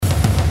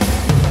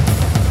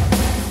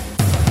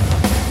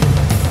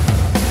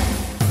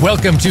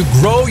Welcome to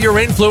Grow Your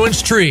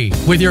Influence Tree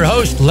with your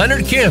host,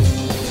 Leonard Kim.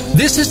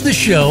 This is the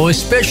show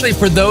especially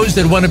for those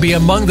that want to be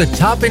among the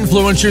top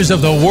influencers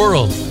of the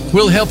world.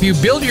 We'll help you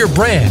build your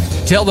brand,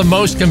 tell the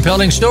most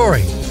compelling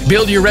story,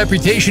 build your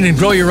reputation and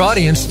grow your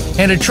audience,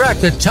 and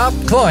attract the top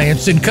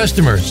clients and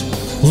customers.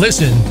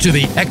 Listen to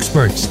the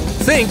experts.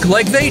 Think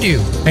like they do,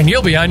 and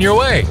you'll be on your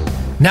way.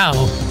 Now,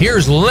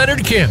 here's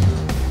Leonard Kim.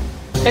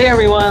 Hey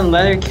everyone,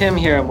 Leonard Kim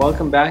here, and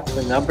welcome back to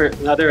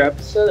another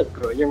episode of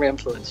Grow Your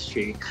Influence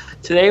Tree.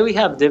 Today we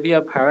have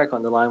Divya Parekh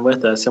on the line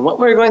with us, and what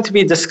we're going to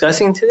be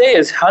discussing today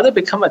is how to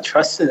become a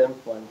trusted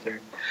influencer.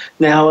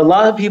 Now, a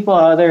lot of people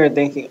out there are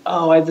thinking,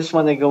 I just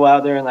want to go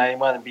out there and I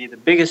want to be the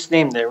biggest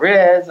name there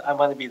is. I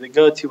want to be the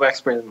go-to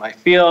expert in my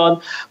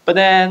field. But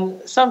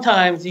then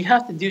sometimes you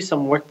have to do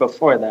some work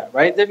before that,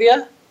 right,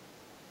 Divya?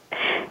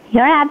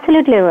 You're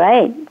absolutely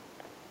right.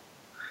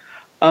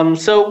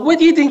 So what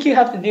do you think you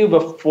have to do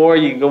before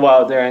you go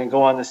out there and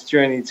go on this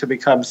journey to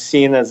become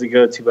seen as a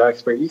go-to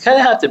expert? You kind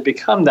of have to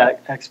become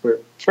that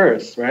expert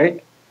first,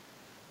 right?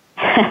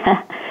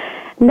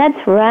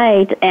 That's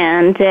right,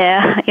 and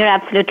you're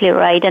absolutely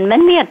right. And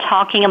when we are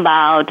talking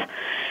about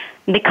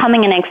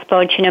becoming an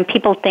expert,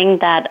 people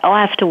think that,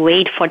 I have to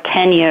wait for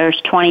 10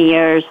 years, 20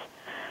 years.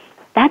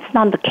 That's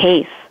not the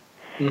case.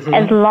 Mm-hmm.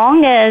 As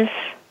long as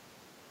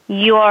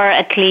you're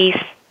at least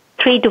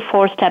 3 to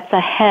 4 steps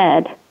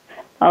ahead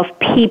of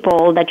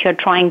people that you're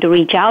trying to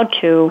reach out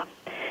to,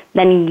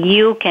 then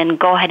you can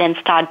go ahead and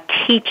start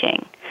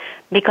teaching.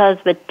 Because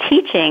with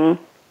teaching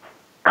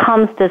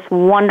comes this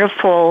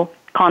wonderful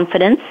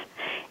confidence,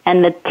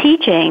 and with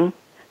teaching,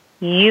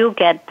 you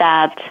get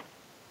that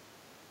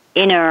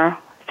inner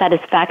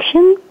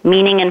satisfaction,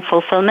 meaning and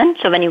fulfillment.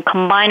 So when you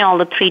combine all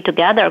the three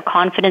together,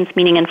 confidence,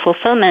 meaning, and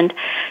fulfillment,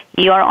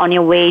 you're on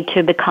your way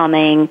to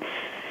becoming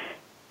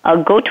a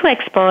go-to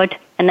expert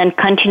and then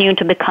continue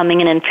to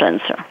becoming an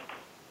influencer.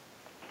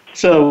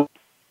 So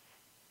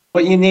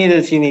what you need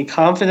is you need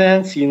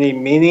confidence, you need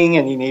meaning,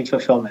 and you need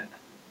fulfillment.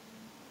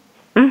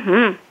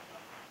 Mm-hmm.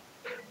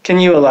 Can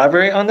you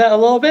elaborate on that a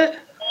little bit?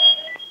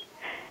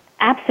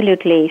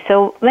 Absolutely.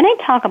 So when I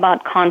talk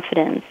about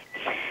confidence,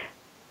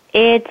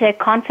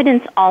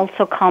 confidence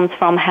also comes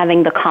from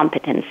having the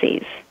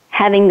competencies,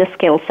 having the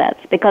skill sets.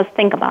 Because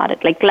think about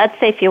it. Like, let's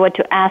say if you were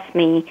to ask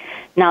me,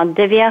 now,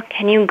 Divya,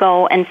 can you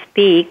go and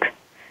speak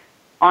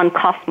on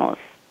Cosmos?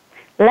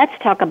 Let's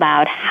talk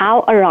about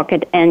how a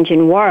rocket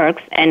engine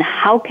works and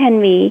how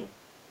can we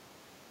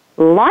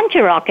launch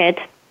a rocket.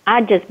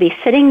 I'd just be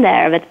sitting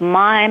there with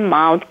my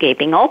mouth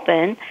gaping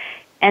open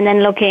and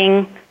then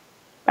looking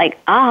like,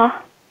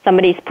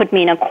 somebody's put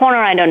me in a corner.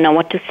 I don't know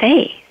what to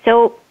say.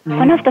 So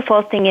one of the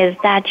first things is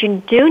that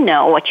you do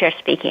know what you're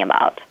speaking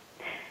about.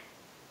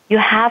 You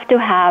have to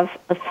have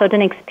a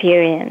certain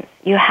experience.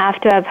 You have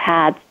to have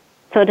had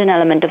certain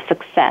element of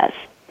success.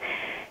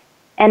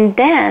 And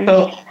then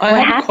I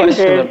have a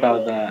question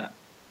about that.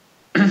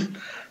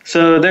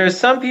 So there's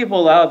some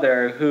people out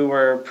there who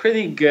are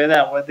pretty good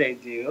at what they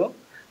do,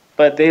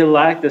 but they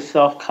lack the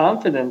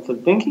self-confidence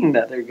of thinking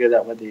that they're good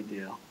at what they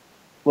do.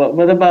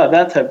 What about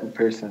that type of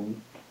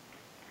person?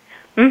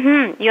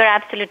 Mm-hmm. You're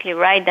absolutely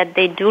right that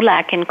they do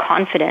lack in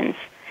confidence.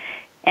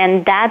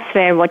 And that's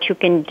where what you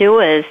can do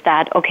is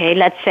that, okay,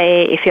 let's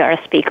say if you're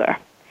a speaker,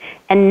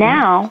 and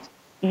now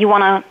you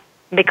want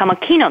to become a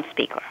keynote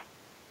speaker.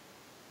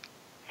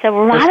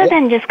 So rather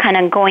than just kind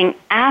of going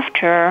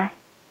after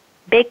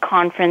big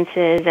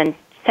conferences and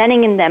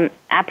sending in them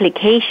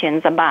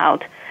applications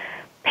about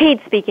paid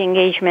speaking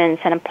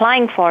engagements and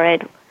applying for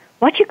it,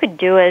 what you could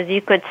do is you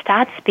could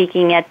start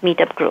speaking at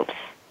meetup groups.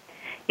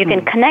 You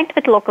can connect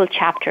with local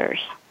chapters,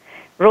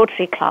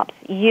 Rotary clubs.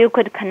 You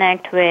could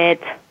connect with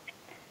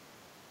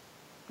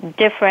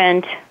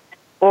different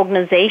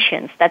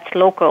organizations that's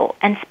local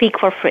and speak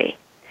for free.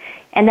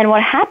 And then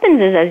what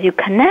happens is as you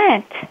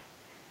connect,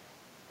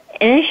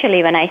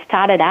 initially, when I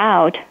started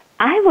out,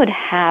 I would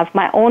have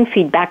my own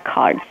feedback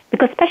cards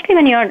because especially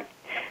when you're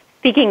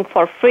speaking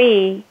for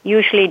free,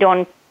 usually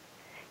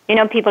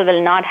people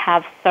will not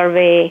have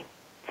survey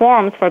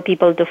forms for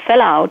people to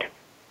fill out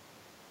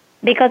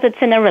because it's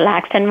in a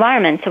relaxed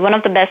environment. So one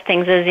of the best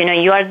things is,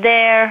 you are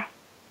there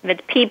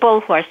with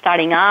people who are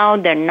starting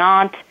out. They're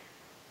not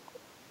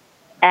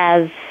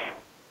as,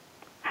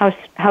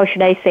 how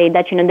should I say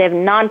that, they've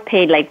not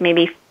paid like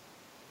maybe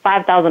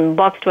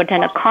 $5,000 to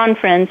attend a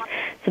conference,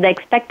 so the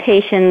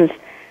expectations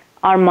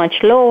are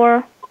much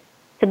lower.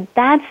 So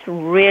that's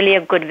really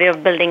a good way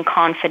of building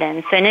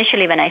confidence. So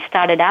initially when I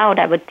started out,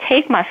 I would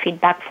take my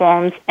feedback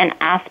forms and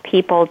ask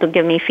people to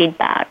give me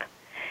feedback.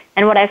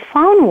 And what I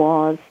found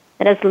was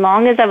that as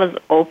long as I was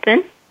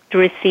open to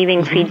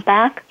receiving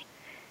feedback,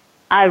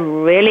 I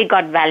really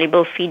got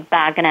valuable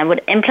feedback and I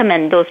would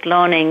implement those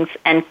learnings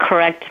and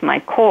correct my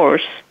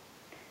course,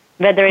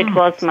 whether it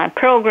was my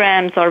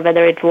programs or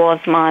whether it was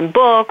my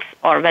books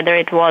or whether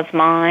it was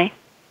my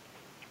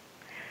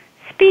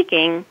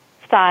speaking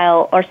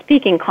style or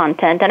speaking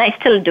content. And I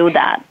still do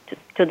that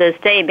to this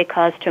day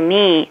because to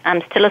me,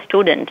 I'm still a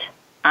student.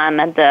 I'm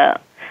at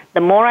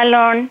the more I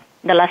learn,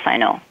 the less I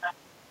know.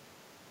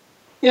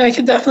 Yeah, I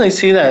can definitely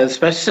see that,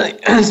 especially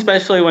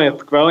especially when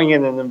it's growing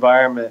in an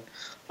environment.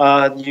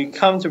 You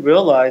come to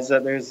realize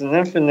that there's an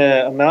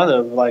infinite amount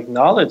of like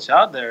knowledge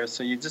out there,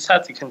 so you just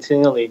have to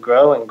continually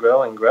grow and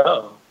grow and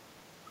grow.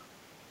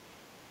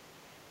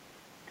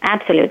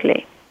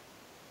 Absolutely.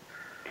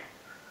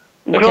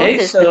 Growth Okay,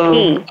 is the so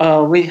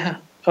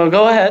key.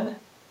 go ahead.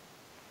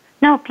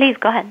 No, please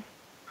go ahead.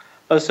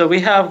 Oh, so we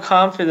have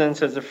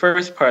confidence as the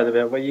first part of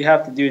it. What you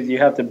have to do is you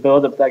have to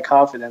build up that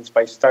confidence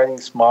by starting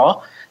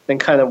small, then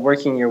kind of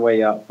working your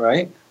way up,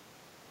 right?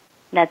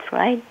 That's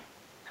right.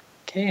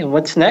 Okay, and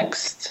what's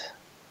next?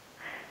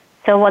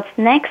 So what's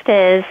next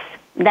is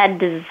that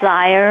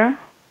desire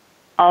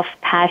of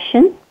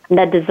passion,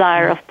 that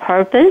desire of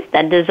purpose,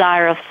 that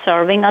desire of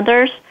serving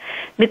others.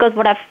 Because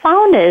what I've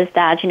found is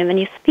that, when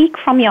you speak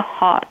from your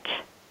heart,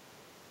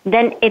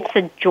 then it's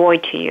a joy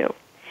to you.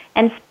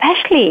 And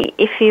especially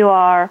if you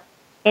are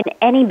in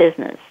any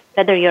business,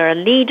 whether you're a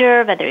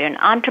leader, whether you're an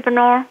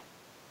entrepreneur.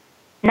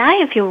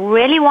 Now, if you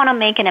really want to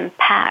make an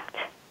impact,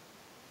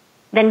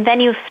 then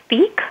when you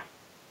speak,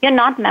 you're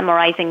not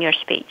memorizing your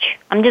speech.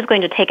 I'm just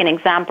going to take an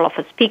example of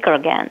a speaker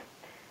again.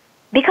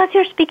 Because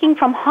you're speaking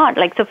from heart.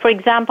 Like, so for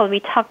example, we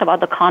talked about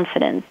the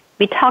confidence.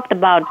 We talked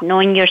about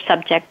knowing your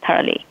subject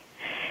thoroughly.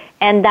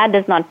 And that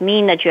does not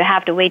mean that you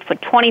have to wait for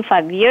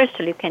 25 years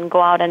till you can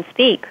go out and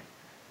speak.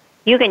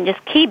 You can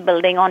just keep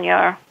building on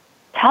your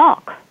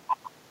talk.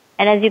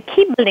 And as you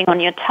keep building on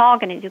your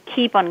talk and as you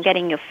keep on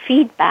getting your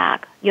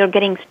feedback, you're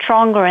getting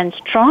stronger and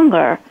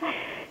stronger.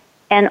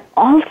 And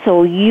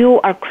also you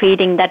are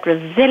creating that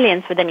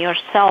resilience within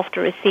yourself to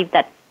receive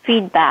that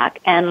feedback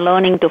and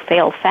learning to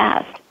fail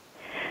fast.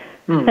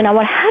 So now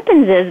what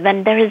happens is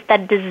when there is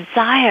that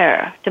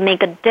desire to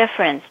make a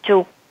difference,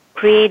 to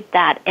create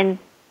that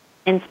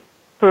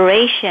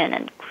inspiration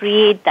and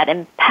create that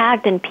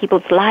impact in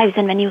people's lives,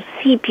 and when you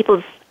see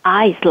people's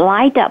eyes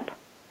light up,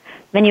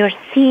 when you're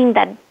seeing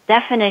that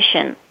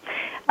definition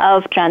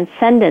of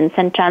transcendence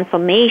and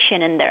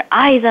transformation in their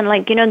eyes and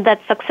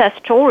that success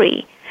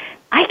story,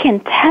 I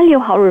can tell you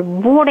how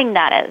rewarding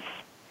that is.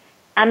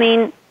 I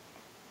mean,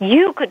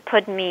 you could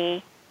put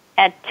me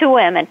at 2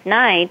 a.m. at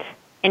night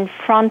in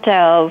front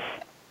of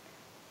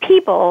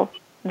people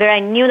where I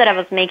knew that I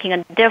was making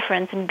a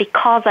difference, and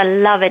because I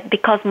love it,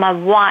 because my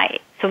why.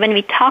 So when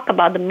we talk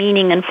about the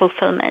meaning and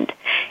fulfillment,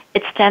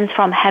 it stems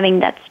from having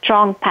that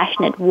strong,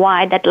 passionate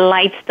why that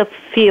lights the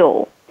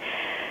fuel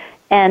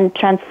and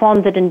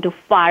transforms it into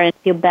fire in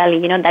your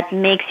belly, that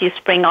makes you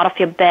spring out of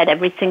your bed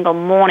every single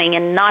morning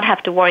and not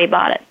have to worry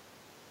about it.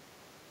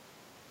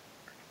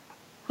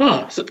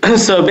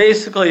 So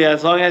basically,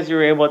 as long as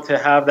you're able to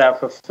have that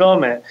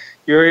fulfillment,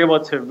 you're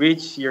able to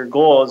reach your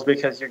goals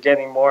because you're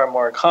getting more and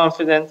more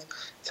confident.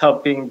 It's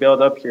helping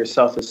build up your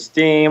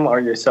self-esteem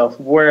or your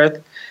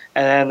self-worth.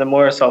 And then the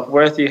more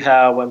self-worth you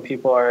have when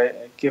people are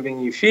giving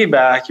you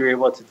feedback, you're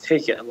able to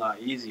take it a lot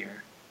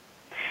easier.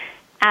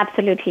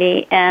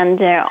 Absolutely. And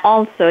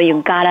also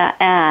you gotta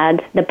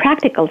add the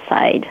practical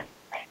side.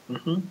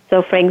 Mm-hmm.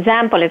 So for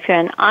example, if you're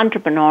an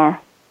entrepreneur,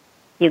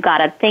 you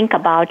gotta think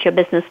about your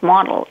business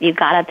model. You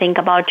gotta think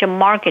about your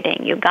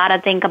marketing. You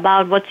gotta think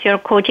about what's your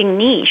coaching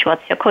niche,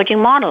 what's your coaching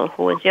model,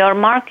 who is your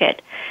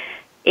market.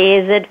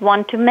 Is it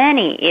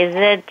one-to-many? Is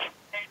it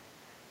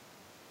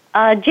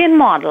a gym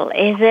model?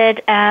 Is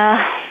it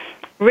a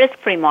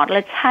risk-free model?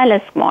 It's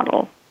high-risk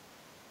model.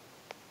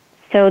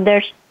 So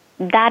there's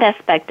that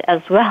aspect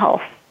as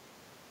well.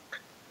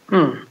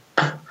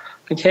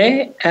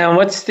 Okay, and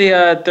what's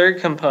the third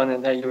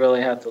component that you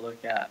really have to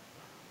look at?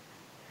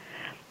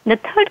 The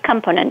third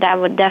component I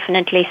would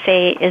definitely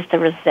say is the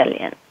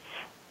resilience.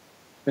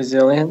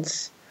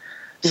 Resilience?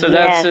 So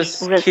that's just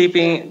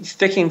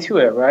sticking to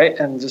it, right?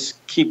 And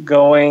just keep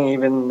going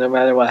even no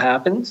matter what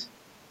happens?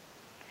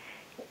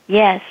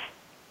 Yes.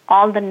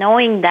 All the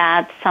knowing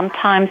that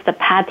sometimes the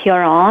path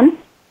you're on,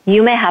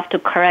 you may have to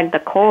correct the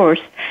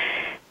course.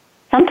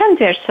 Sometimes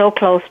we are so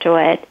close to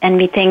it and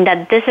we think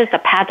that this is the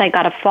path I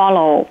got to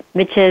follow,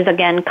 which is,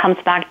 again, comes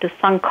back to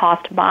sunk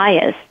cost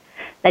bias,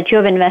 that you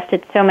have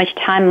invested so much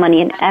time,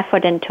 money, and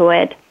effort into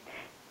it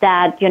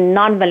that you're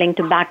not willing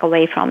to back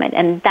away from it.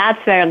 And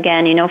that's where,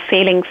 again,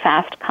 failing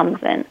fast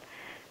comes in.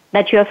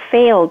 That you have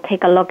failed,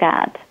 take a look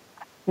at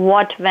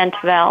what went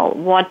well,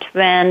 what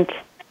went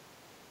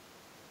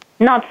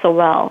not so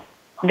well.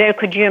 Where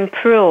could you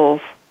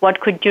improve?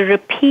 What could you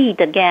repeat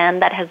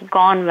again that has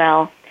gone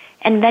well?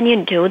 And when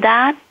you do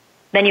that,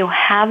 when you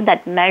have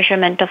that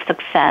measurement of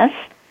success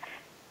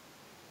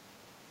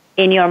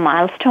in your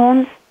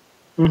milestones,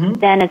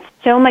 then it's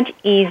so much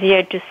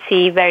easier to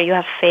see where you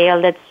have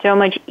failed. It's so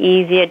much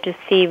easier to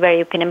see where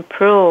you can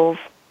improve.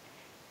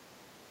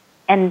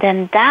 And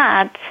then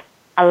that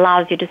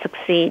allows you to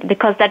succeed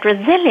because that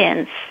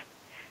resilience,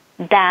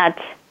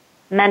 that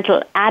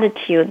mental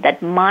attitude, that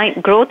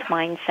growth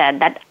mindset,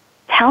 that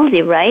tells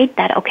you, right,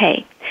 that,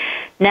 okay,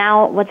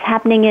 now what's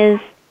happening is,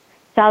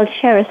 so I'll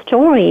share a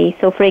story.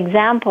 So, for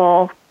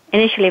example,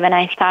 initially when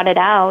I started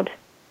out,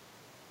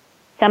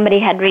 somebody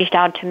had reached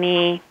out to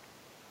me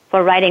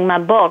for writing my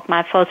book,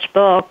 my first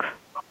book.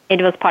 It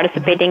was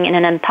participating in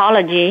an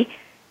anthology,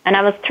 And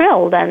I was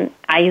thrilled. And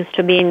I used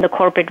to be in the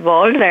corporate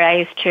world where I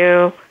used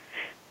to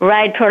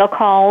write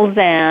protocols,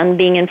 and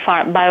being in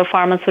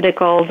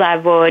biopharmaceuticals, I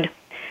would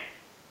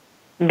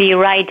be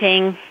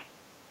writing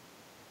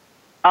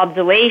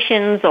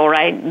observations, or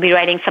I'd be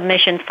writing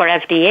submissions for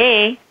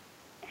FDA.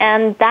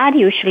 And that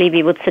usually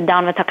we would sit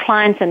down with our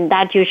clients, and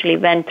that usually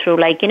went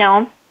through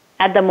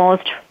at the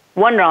most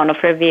one round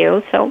of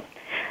review. So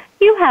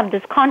you have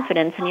this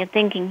confidence and you're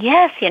thinking,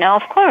 yes,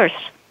 of course,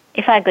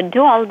 if I could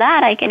do all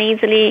that, I can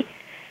easily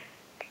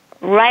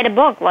write a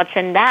book. What's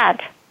in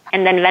that?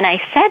 And then when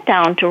I sat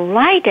down to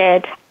write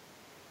it,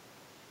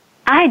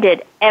 I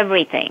did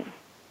everything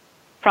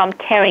from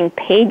tearing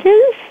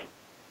pages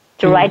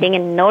to writing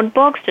in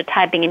notebooks, to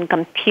typing in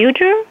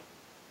computer,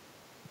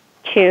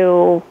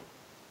 to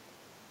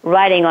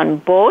writing on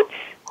boats,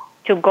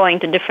 to going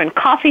to different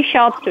coffee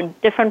shops, to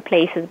different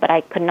places, but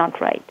I could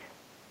not write.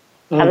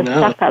 I was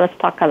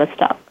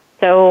stuck.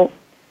 So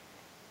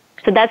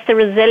that's the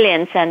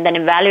resilience, and then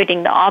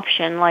evaluating the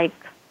option, like,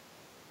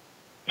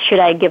 should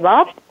I give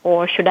up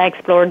or should I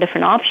explore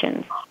different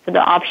options? So the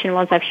option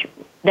was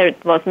there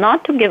was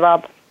not to give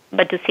up,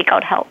 but to seek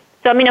out help.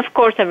 So, of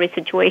course, every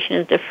situation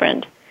is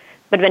different.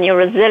 But when you're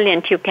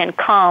resilient, you can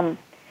come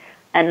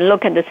and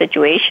look at the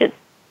situation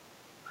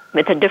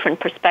with a different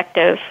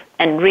perspective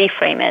and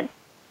reframe it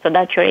so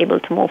that you're able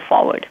to move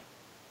forward.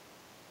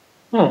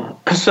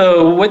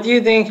 So what do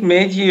you think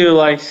made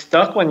you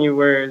stuck when you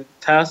were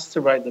tasked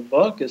to write the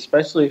book,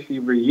 especially if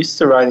you were used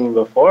to writing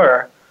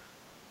before?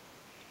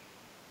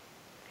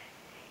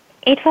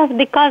 It was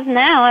because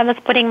now I was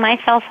putting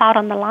myself out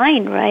on the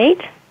line,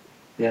 right?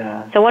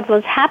 Yeah. So what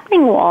was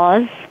happening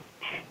was,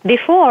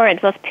 before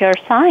it was pure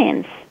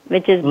science,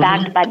 which is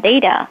backed by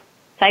data.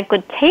 So I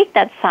could take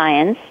that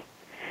science,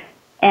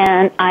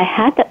 and I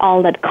had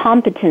all that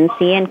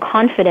competency and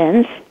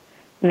confidence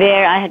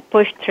where I had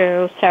pushed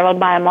through several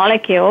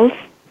biomolecules.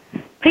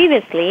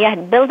 Previously, I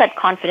had built that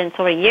confidence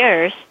over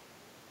years,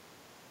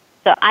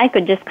 so I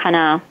could just kind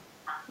of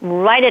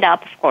write it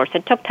up. Of course,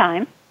 it took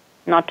time,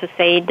 not to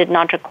say it did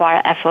not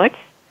require efforts.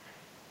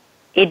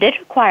 It did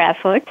require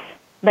efforts,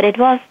 but it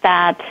was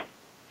that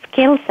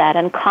skill set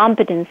and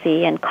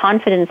competency and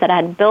confidence that I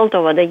had built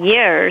over the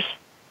years.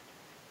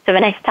 So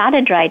when I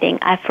started writing,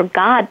 I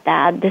forgot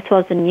that this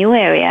was a new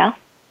area.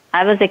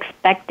 I was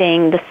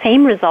expecting the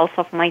same results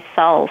of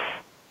myself.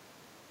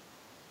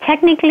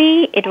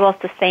 Technically, it was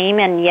the same,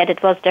 and yet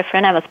it was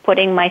different. I was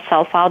putting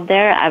myself out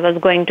there. I was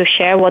going to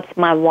share what's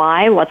my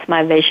why, what's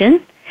my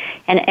vision.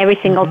 And every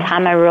single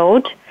time I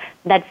wrote,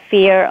 that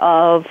fear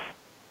of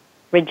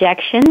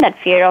rejection, that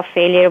fear of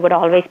failure would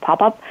always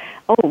pop up.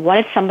 Oh, what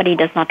if somebody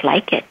does not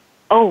like it?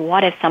 Oh,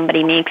 what if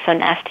somebody makes a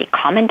nasty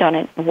comment on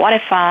it? What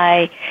if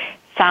I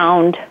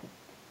sound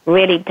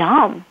really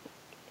dumb?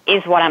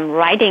 Is what I'm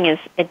writing, is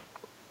it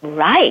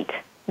right?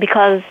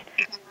 Because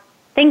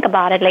think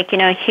about it,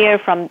 here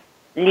from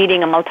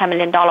leading a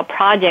multi-million-dollar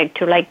project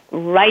to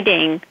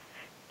writing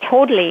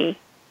totally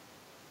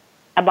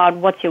about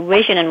what's your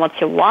vision and what's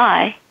your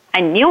why.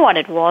 I knew what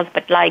it was,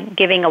 but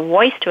giving a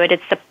voice to it,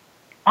 it's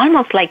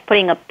almost like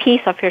putting a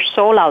piece of your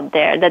soul out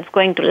there that's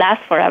going to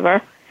last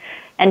forever,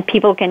 and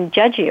people can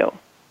judge you.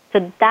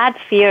 So that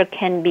fear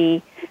can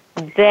be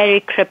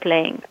very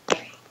crippling,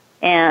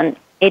 and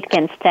it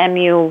can stem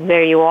you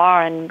where you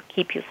are and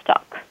keep you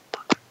stuck.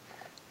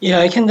 Yeah,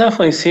 I can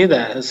definitely see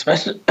that,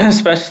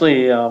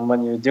 especially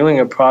when you're doing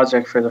a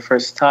project for the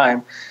first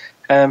time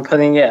and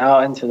putting it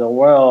out into the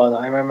world.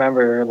 I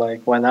remember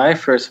when I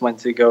first went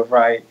to go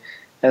write,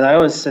 and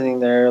I was sitting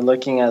there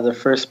looking at the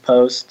first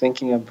post,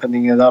 thinking of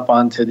putting it up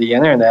onto the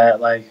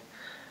internet.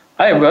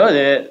 I wrote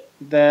it,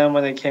 then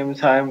when it came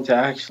time to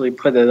actually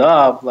put it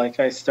up,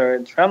 I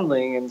started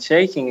trembling and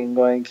shaking and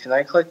going, can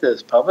I click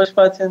this publish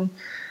button?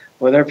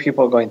 What are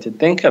people going to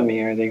think of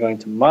me? Are they going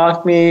to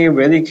mock me,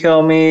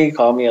 ridicule me,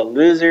 call me a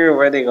loser?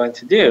 What are they going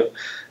to do?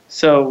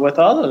 So with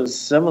all those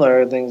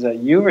similar things that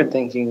you were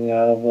thinking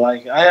of,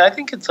 I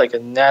think it's a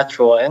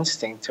natural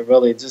instinct to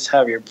really just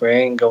have your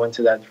brain go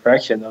into that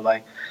direction of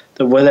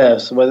the what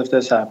ifs. What if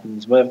this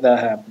happens? What if that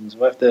happens?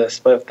 What if this?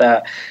 What if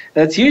that?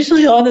 And it's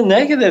usually all the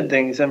negative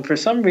things. And for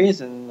some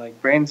reason,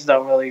 brains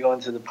don't really go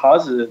into the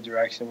positive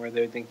direction where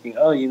they're thinking,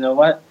 oh, you know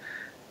what?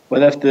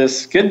 What if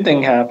this good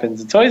thing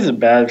happens? It's always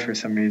bad for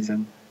some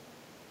reason.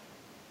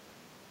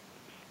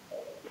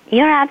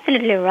 You're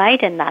absolutely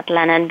right in that,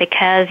 Leonard,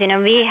 because,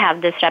 we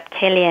have this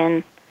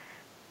reptilian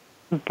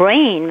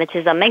brain, which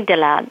is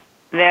amygdala,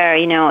 where,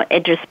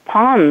 it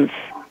responds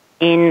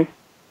in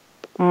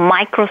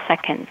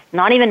microseconds,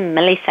 not even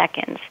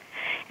milliseconds.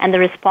 And the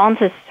response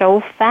is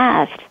so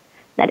fast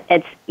that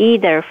it's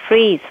either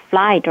freeze,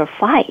 flight, or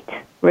fight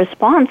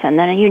response, and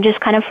then you just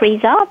kind of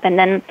freeze up, and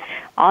then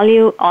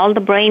all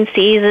the brain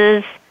sees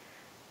is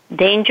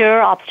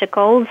danger,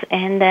 obstacles,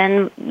 and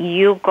then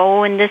you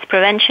go in this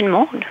prevention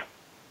mode.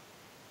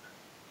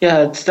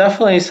 Yeah, it's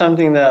definitely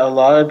something that a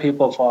lot of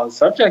people fall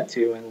subject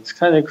to, and it's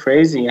kind of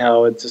crazy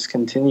how it just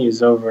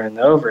continues over and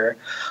over.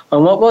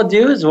 And what we'll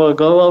do is we'll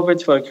go over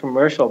to a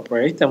commercial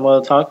break, and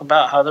we'll talk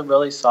about how to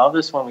really solve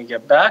this when we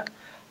get back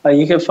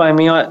You can find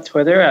me on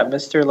Twitter at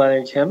Mr.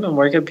 Leonard Kim. And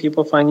where can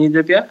people find you,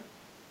 Divya?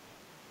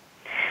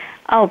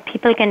 Oh,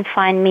 people can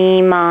find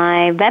me.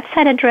 My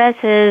website address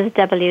is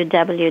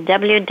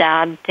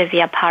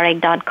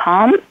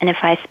www.divyaparekh.com. And if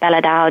I spell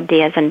it out,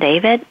 D as in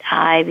David,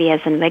 I, V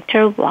as in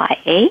Victor,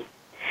 Y-A,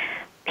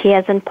 P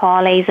as in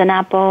Paul, A as in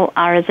Apple,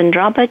 R as in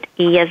Robert,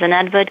 E as in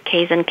Edward,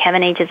 K as in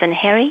Kevin, H as in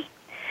Harry.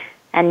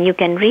 And you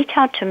can reach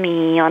out to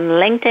me on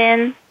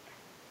LinkedIn.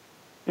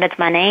 That's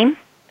my name.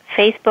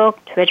 Facebook,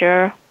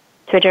 Twitter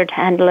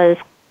handle is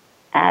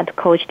at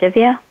Coach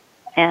Divya.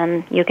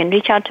 And you can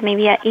reach out to me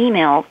via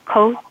email,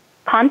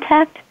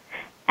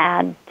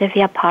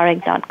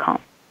 contact@divyaparekh.com.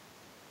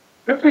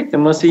 Perfect.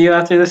 And we'll see you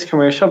after this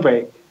commercial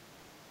break.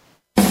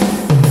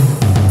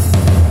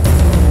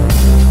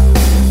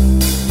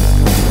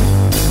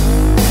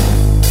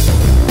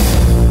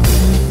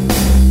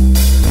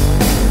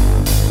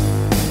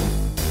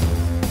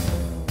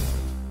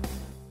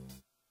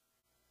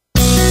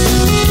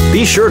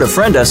 Be sure to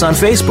friend us on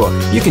Facebook.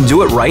 You can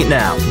do it right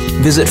now.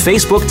 Visit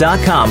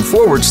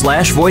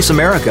facebook.com/Voice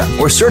America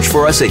or search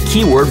for us at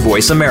keyword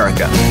Voice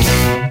America.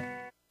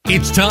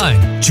 It's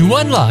time to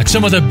unlock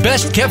some of the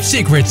best-kept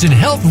secrets in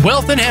health,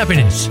 wealth, and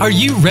happiness. Are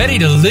you ready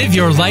to live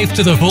your life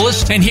to the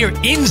fullest and hear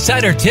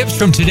insider tips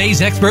from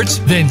today's experts?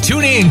 Then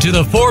tune in to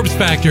The Forbes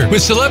Factor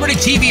with celebrity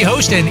TV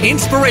host and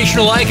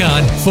inspirational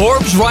icon,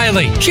 Forbes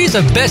Riley. She's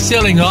a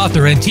best-selling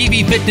author and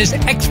TV fitness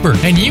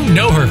expert, and you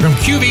know her from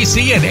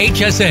QVC and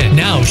HSN.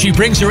 Now she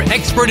brings her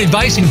expert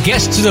advice and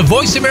guests to the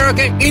Voice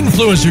America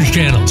Influencers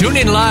channel. Tune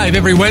in live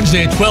every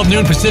Wednesday at 12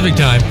 noon Pacific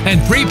Time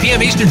and 3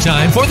 p.m. Eastern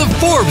Time for The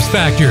Forbes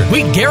Factor.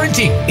 We guarantee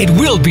it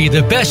will be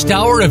the best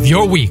hour of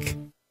your week.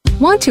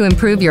 Want to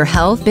improve your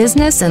health,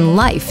 business, and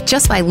life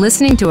just by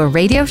listening to a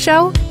radio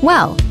show?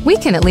 Well, we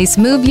can at least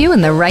move you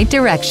in the right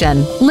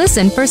direction.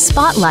 Listen for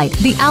Spotlight,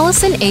 the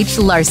Allison H.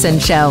 Larson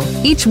Show.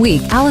 Each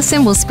week,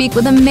 Allison will speak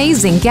with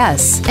amazing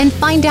guests and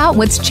find out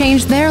what's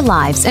changed their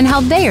lives and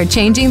how they are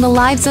changing the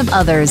lives of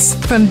others.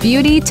 From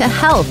beauty to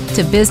health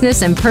to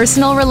business and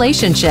personal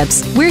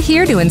relationships, we're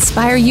here to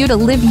inspire you to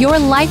live your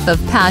life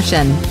of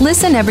passion.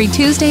 Listen every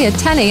Tuesday at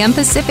 10 a.m.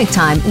 Pacific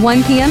Time,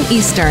 1 p.m.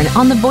 Eastern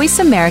on the Voice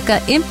America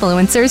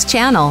Influencers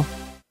channel.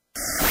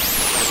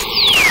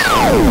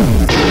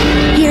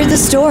 Hear the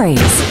stories.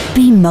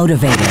 Be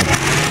motivated.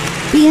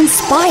 Be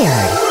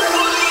inspired.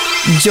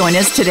 Join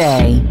us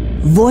today.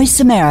 Voice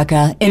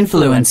America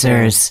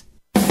Influencers.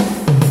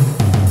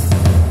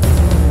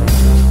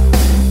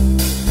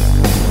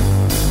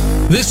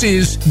 This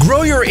is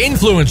Grow Your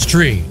Influence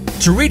Tree.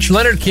 To reach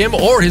Leonard Kim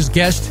or his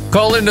guest,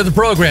 call into the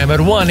program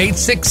at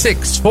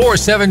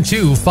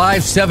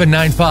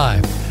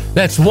 1-866-472-5795.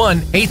 That's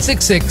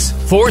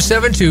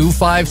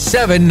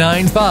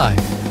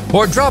 1-866-472-5795.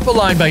 Or drop a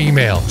line by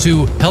email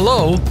to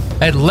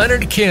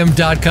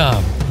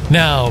hello@leonardkim.com.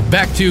 Now,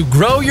 back to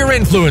Grow Your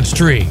Influence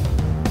Tree.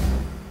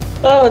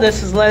 Hello,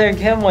 this is Leonard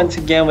Kim once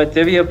again with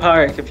Divya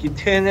Parekh. If you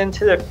tune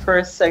into the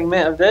first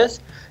segment of this,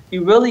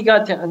 you really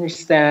got to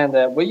understand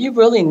that what you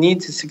really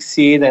need to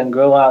succeed and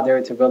grow out there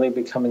to really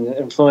become an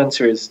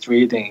influencer is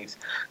three things: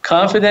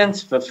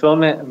 confidence,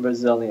 fulfillment, and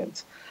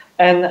resilience.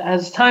 And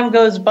as time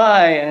goes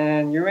by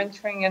and you're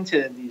entering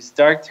into these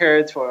dark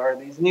territory or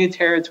these new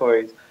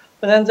territories,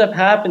 what ends up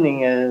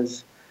happening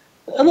is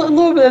a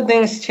little bit of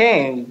things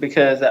change,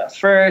 because at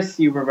first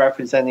you were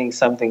representing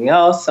something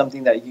else,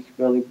 something that you could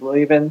really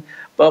believe in.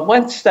 But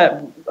once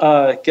that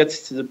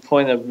gets to the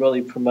point of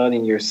really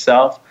promoting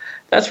yourself,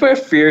 that's where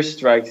fear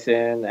strikes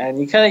in, and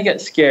you kind of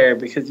get scared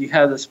because you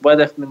have this what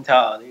if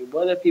mentality.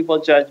 What if people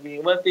judge me?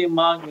 What if they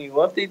mock me?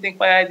 What if they think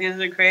my ideas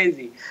are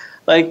crazy?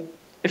 Like,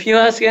 if you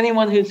ask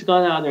anyone who's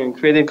gone out there and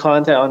created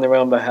content on their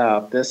own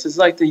behalf, this is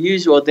like the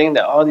usual thing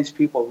that all these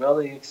people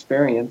really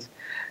experience.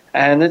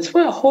 And it's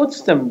what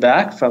holds them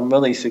back from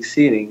really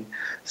succeeding.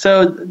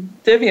 So,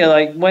 Divya,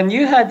 like, when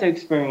you had to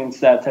experience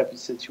that type of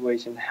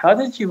situation, how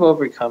did you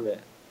overcome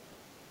it?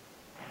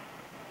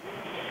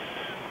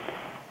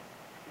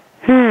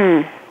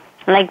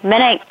 Like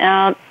when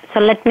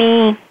so let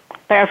me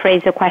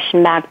paraphrase the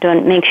question back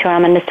to make sure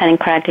I'm understanding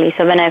correctly.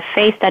 So when I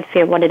faced that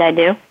fear, what did I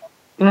do?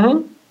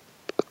 Mm-hmm.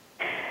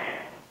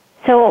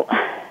 So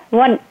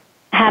what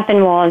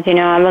happened was,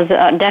 I was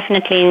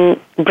definitely in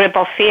grip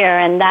of fear,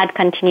 and that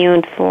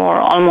continued for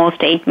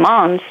almost 8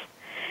 months.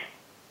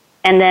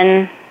 And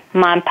then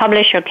my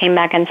publisher came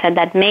back and said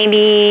that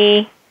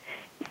maybe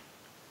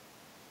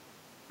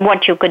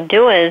what you could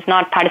do is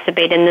not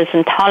participate in this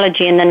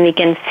anthology, and then we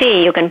can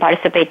see you can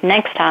participate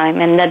next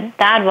time. And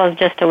that was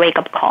just a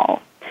wake-up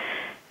call.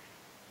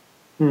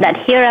 That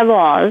here I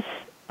was,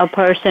 a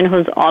person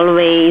who's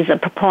always a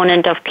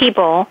proponent of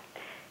people,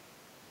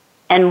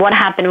 and what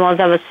happened was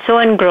I was so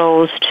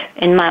engrossed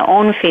in my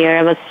own fear,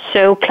 I was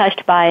so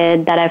clutched by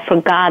it that I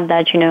forgot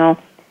that,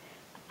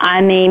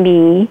 I may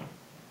be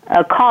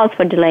a cause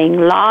for delaying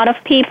a lot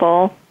of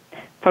people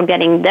for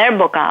getting their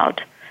book out.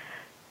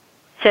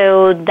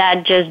 So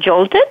that just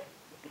jolted.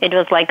 It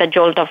was like a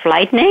jolt of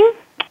lightning.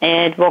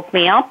 It woke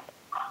me up.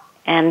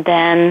 And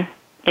then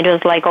it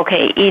was like,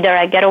 okay, either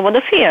I get over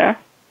the fear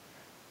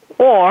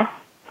or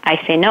I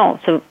say no.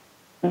 So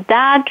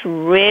that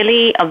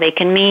really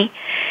awakened me.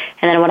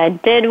 And then what I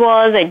did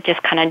was I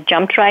just kind of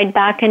jumped right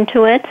back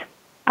into it.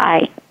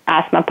 I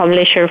asked my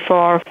publisher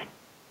for a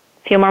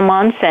few more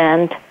months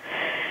and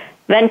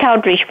went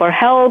out, reached for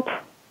help,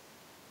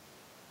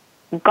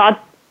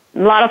 got a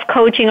lot of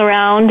coaching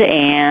around,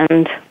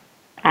 and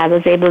I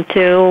was able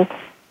to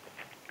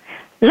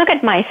look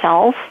at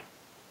myself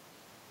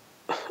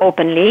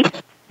openly,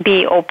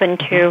 be open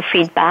to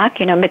feedback,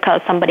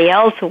 because somebody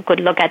else who could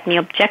look at me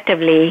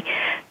objectively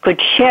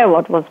could share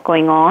what was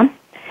going on.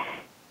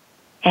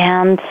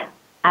 And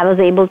I was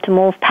able to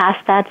move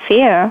past that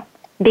fear,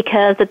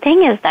 because the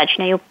thing is that,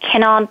 you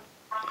cannot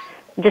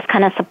just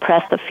kind of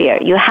suppress the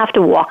fear. You have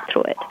to walk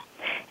through it.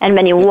 And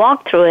when you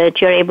walk through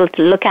it, you're able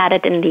to look at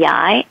it in the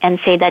eye and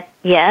say that,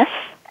 yes,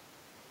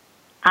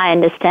 I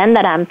understand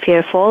that I'm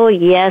fearful.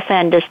 Yes, I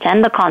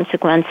understand the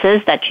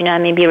consequences that, I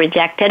may be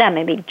rejected, I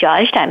may be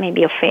judged, I may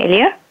be a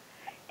failure,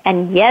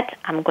 and yet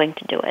I'm going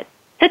to do it.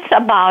 It's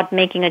about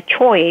making a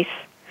choice,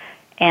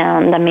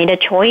 and I made a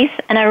choice,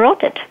 and I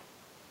wrote it.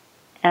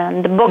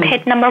 And the book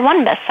hit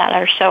 #1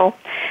 bestseller, so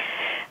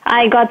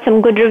I got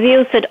some good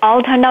reviews. It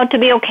all turned out to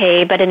be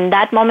okay, but in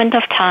that moment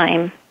of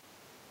time,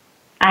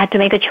 I had to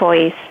make a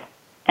choice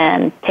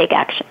and take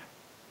action.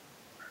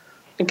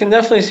 I can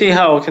definitely see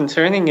how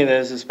concerning it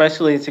is,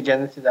 especially to get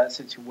into that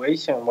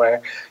situation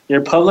where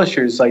your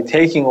publisher is like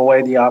taking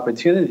away the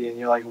opportunity and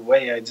you're like,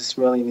 wait, I just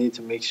really need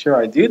to make sure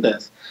I do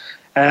this.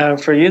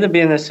 And for you to be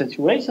in a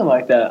situation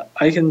like that,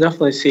 I can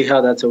definitely see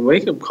how that's a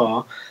wake-up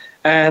call.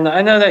 And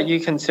I know that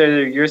you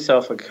consider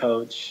yourself a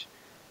coach,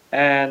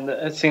 and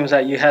it seems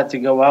that you had to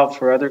go out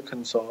for other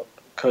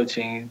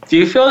coaching. Do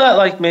you feel that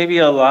like maybe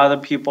a lot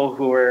of people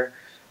who are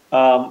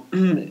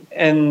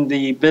in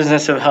the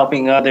business of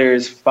helping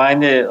others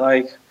find it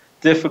like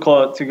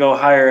difficult to go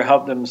hire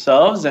help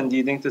themselves? And do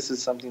you think this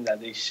is something that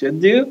they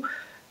should do?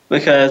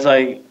 Because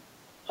like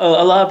a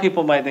lot of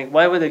people might think,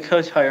 why would a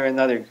coach hire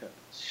another coach?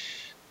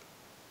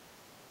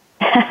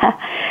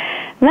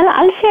 Well,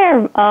 I'll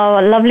share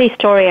a lovely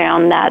story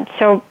around that.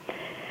 So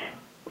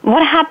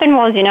what happened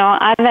was,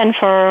 I went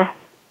for,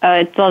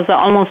 it was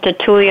almost a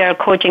 2-year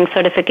coaching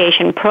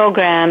certification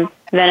program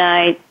when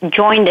I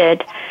joined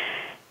it.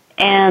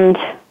 And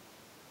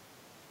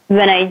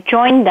when I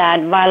joined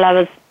that, while I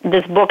was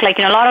this book, a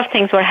lot of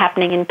things were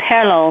happening in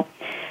parallel.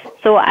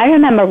 So I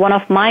remember one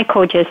of my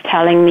coaches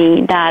telling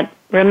me that,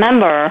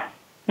 remember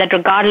that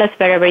regardless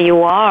wherever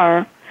you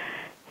are,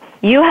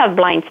 you have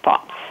blind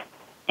spots.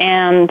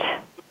 And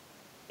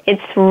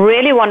it's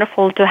really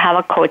wonderful to have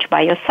a coach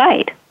by your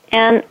side.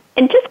 And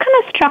it just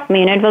kind of struck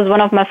me, and it was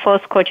one of my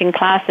first coaching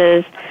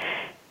classes,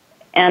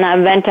 and I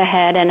went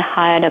ahead and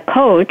hired a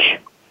coach.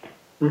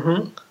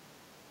 Mm-hmm.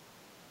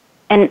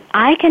 And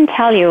I can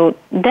tell you,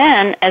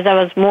 then, as I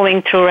was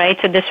moving through, right,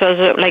 so this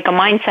was like a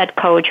mindset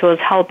coach who was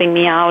helping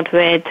me out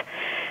with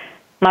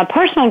my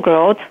personal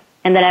growth,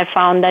 and then I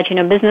found that,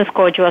 business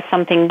coach was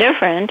something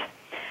different.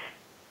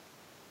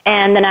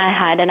 And then I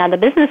had another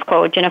business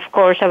coach, and of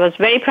course I was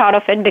very proud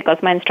of it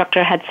because my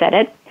instructor had said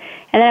it.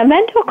 And then I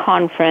went to a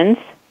conference.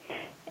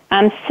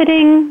 I'm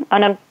sitting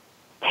on a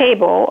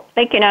table,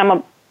 I'm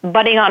a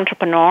budding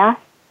entrepreneur,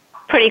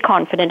 pretty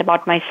confident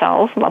about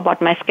myself,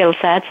 about my skill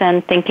sets,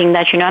 and thinking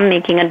that, I'm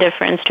making a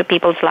difference to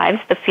people's lives.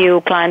 The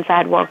few clients I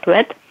had worked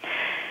with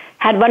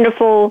had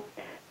wonderful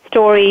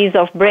stories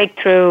of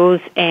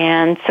breakthroughs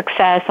and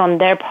success on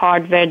their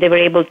part where they were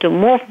able to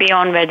move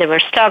beyond where they were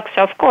stuck.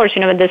 So, of course,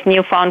 with this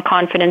newfound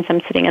confidence,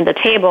 I'm sitting at the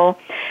table,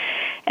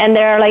 and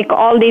there are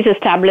all these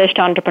established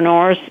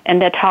entrepreneurs,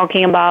 and they're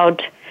talking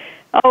about,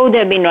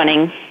 they've been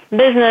running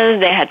business,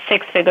 they had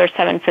 6-figure,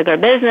 7-figure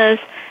business,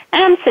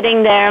 and I'm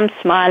sitting there, I'm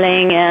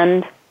smiling,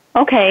 and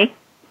okay,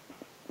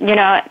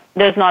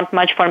 there's not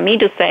much for me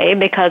to say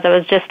because I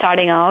was just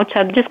starting out, so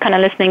I'm just kind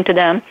of listening to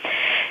them.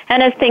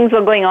 And as things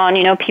were going on,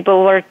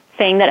 people were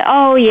saying that,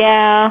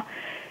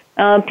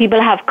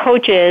 people have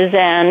coaches,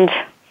 and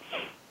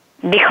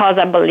because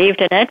I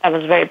believed in it, I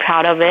was very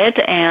proud of it,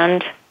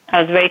 and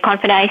I was very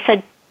confident. I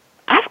said,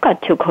 I've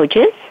got 2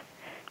 coaches,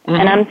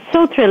 and I'm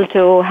so thrilled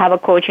to have a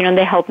coach,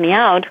 they help me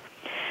out.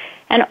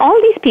 And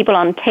all these people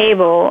on the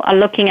table are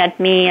looking at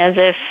me as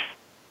if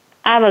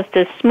I was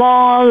this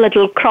small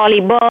little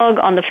crawly bug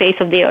on the face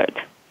of the earth.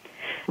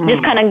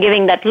 Just kind of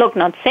giving that look,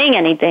 not saying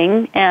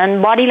anything,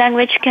 and body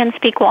language can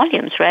speak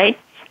volumes, right?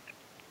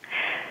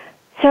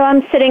 So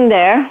I'm sitting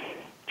there,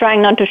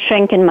 trying not to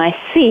shrink in my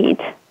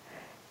seat,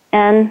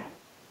 and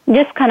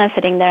just kind of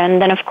sitting there.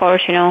 And then, of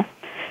course, they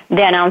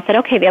announced that,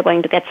 okay, we are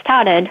going to get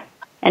started,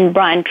 and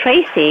Brian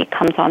Tracy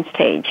comes on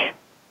stage.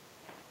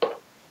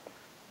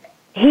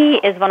 He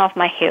is one of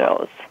my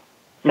heroes.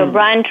 So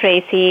Brian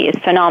Tracy is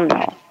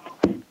phenomenal.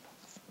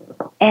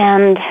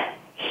 And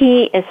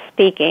he is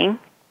speaking,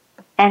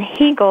 and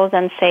he goes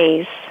and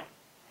says,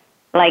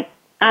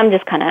 I'm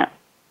just kind of,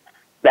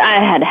 I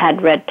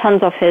had read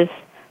tons of his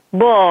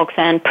books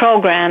and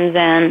programs,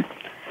 and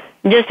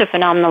just a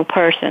phenomenal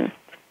person.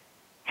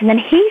 And then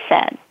he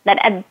said that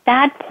at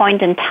that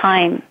point in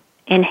time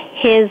in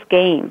his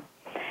game,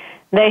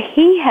 where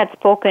he had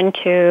spoken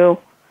to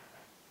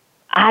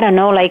I don't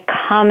know, like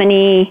how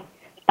many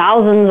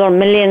thousands or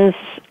millions,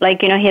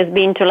 like, he has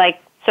been to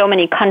like so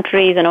many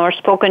countries and or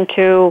spoken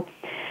to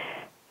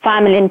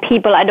 5 million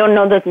people. I don't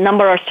know the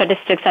number or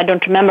statistics, I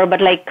don't remember,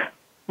 but like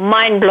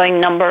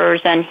mind-blowing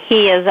numbers, and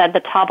he is at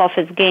the top of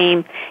his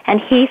game. And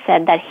he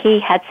said that he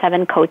had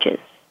 7 coaches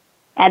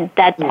at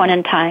that point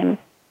in time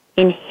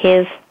in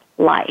his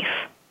life.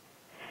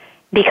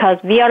 Because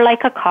we are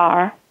like a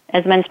car,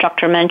 as my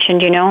instructor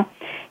mentioned,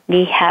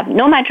 we have,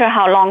 no matter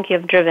how long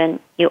you've driven,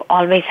 you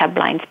always have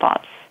blind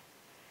spots.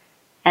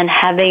 And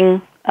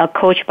having a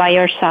coach by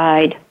your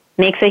side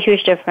makes a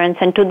huge difference.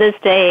 And to this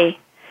day,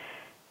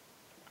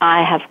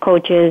 I have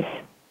coaches,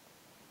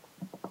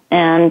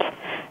 and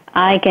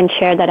I can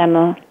share that I'm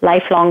a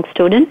lifelong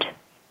student,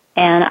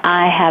 and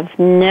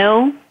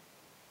I'll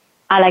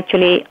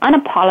actually,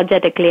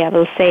 unapologetically, I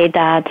will say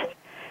that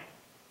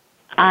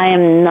I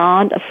am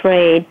not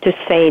afraid to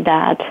say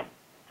that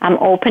I'm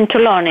open to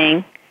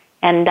learning,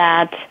 and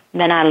that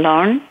when I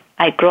learn,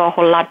 I grow a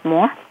whole lot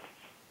more.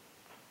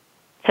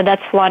 So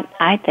that's what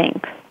I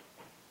think.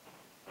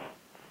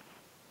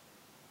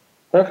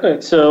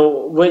 Perfect.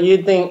 So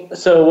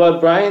what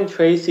Brian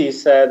Tracy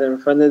said in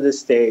front of the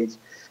stage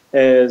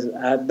is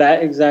at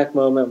that exact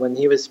moment when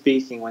he was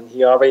speaking, when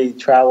he already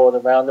traveled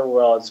around the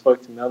world,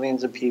 spoke to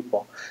millions of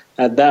people,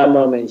 at that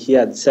moment he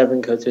had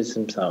 7 coaches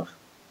himself.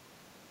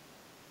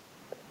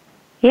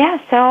 Yeah,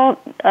 so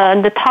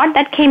the thought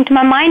that came to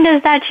my mind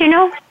is that,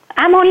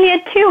 I'm only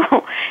at 2.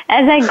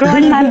 As I grow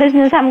in my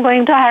business, I'm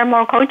going to hire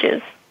more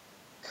coaches.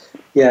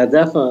 Yeah,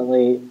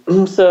 definitely.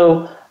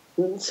 So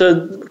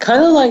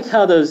kind of like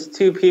how those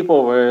 2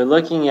 people were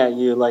looking at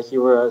you like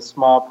you were a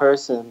small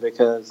person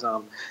because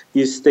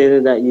you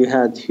stated that you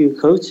had 2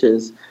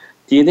 coaches.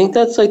 Do you think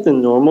that's like the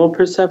normal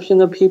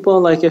perception of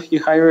people? Like if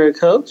you hire a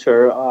coach,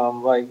 or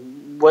like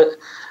what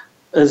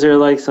is there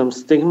like some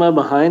stigma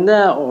behind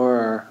that,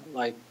 or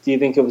like do you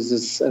think it was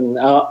just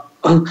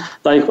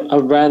like a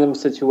random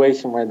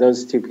situation where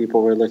those 2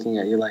 people were looking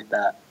at you like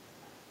that?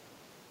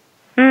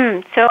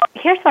 So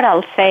here's what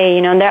I'll say,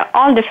 there are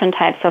all different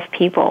types of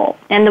people.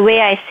 And the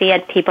way I see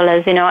it, people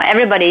is,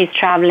 everybody's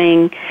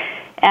traveling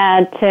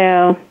at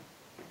a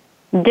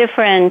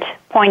different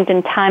point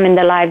in time in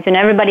their lives, and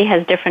everybody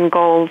has different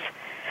goals.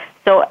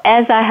 So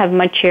as I have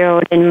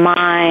matured in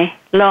my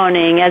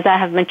learning, as I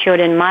have matured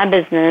in my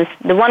business,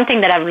 the one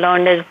thing that I've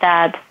learned is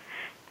that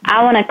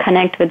I want to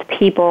connect with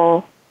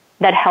people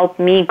that help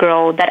me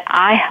grow, that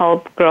I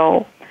help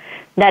grow,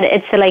 that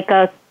it's like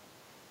a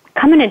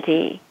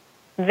community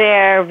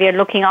where we're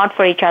looking out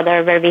for each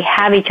other, where we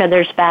have each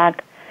other's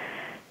back.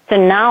 So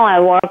now I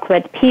work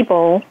with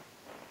people,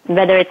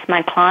 whether it's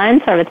my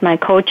clients or with my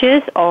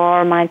coaches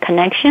or my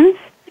connections,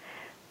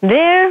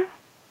 their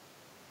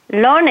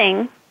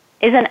learning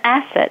is an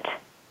asset,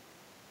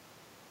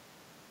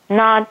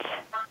 not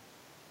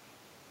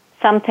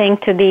something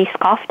to be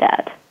scoffed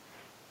at.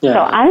 Yeah. So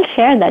I'll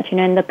share that,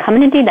 in the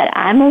community that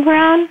I move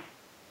around,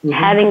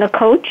 having a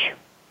coach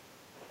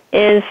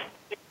is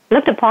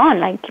looked upon.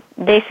 Like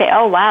they say,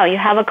 oh, wow, you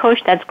have a coach,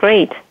 that's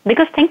great.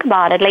 Because think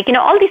about it, like,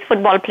 all these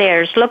football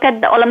players, look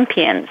at the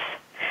Olympians,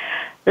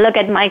 look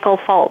at Michael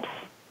Phelps.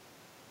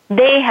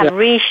 They have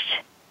reached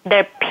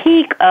their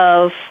peak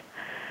of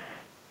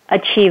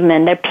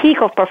achievement, their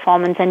peak of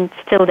performance, and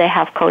still they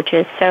have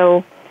coaches.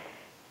 So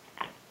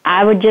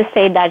I would just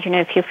say that,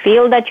 if you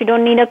feel that you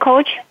don't need a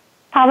coach,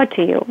 power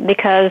to you,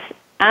 because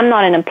I'm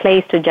not in a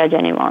place to judge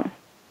anyone.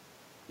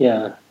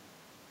 Yeah.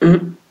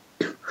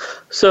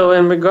 So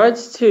in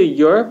regards to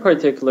your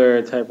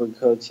particular type of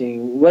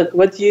coaching,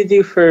 what do you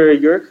do for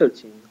your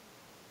coaching?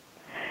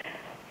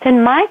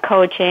 In my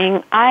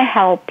coaching, I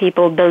help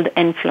people build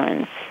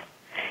influence.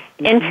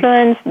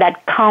 Influence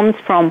that comes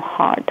from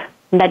heart,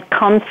 that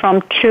comes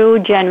from true,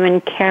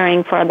 genuine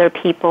caring for other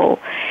people.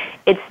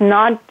 It's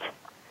not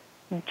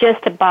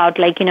just about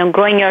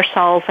growing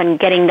yourself and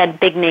getting that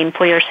big name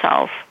for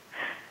yourself.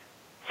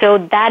 So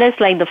that is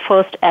like the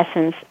first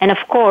essence. And of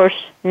course,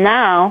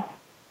 now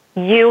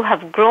you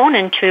have grown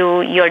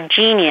into your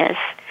genius.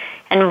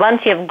 And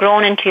once you have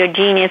grown into your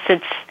genius,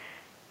 it's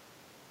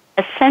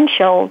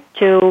essential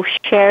to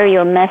share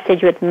your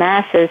message with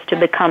masses to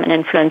become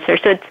an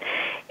influencer. So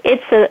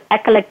it's an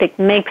eclectic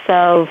mix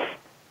of,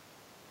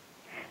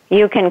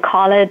 you can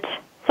call it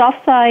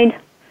soft side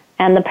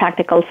and the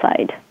practical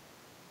side.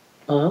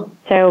 Uh-huh.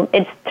 So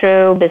it's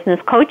through business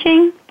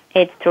coaching,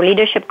 it's through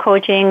leadership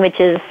coaching, which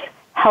is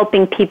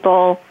helping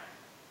people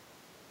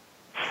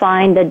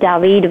find the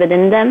David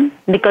within them,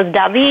 because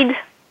David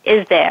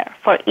is there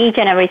for each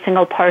and every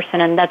single person,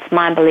 and that's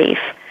my belief,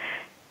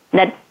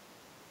 that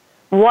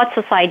what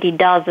society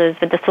does is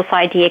with the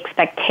society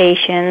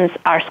expectations,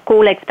 our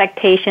school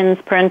expectations,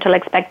 parental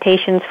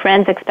expectations,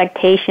 friends'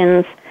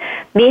 expectations,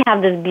 we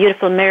have this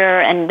beautiful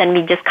mirror, and then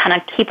we just kind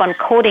of keep on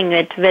coating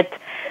it with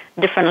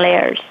different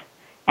layers.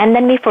 And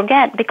then we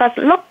forget, because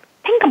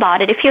think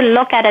about it. If you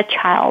look at a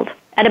child,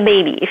 at a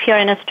baby, if you're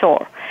in a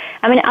store,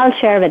 I'll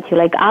share with you,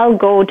 I'll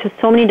go to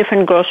so many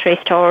different grocery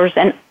stores,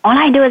 and all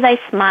I do is I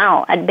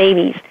smile at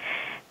babies.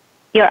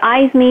 Your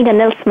eyes meet and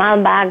they'll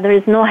smile back. There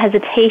is no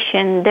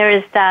hesitation. There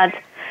is that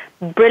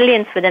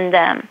brilliance within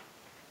them,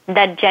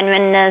 that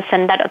genuineness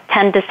and that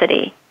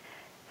authenticity.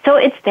 So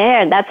it's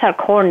there. That's our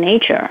core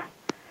nature.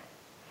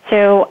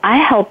 So I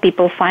help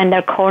people find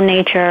their core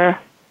nature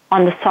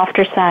on the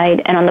softer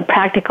side and on the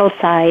practical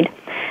side.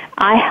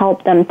 I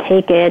help them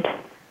take it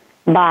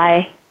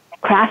by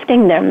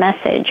crafting their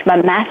message,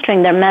 by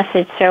mastering their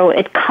message so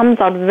it comes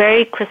out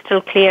very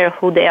crystal clear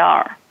who they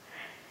are.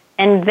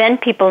 And when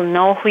people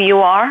know who you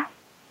are,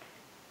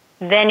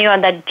 when you are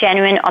that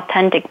genuine,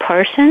 authentic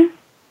person,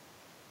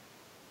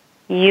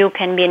 you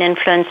can be an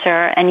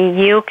influencer and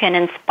you can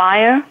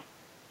inspire,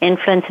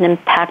 influence, and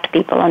impact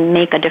people and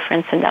make a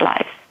difference in their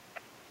lives.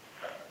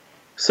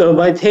 So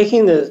by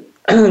taking this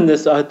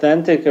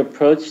authentic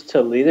approach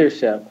to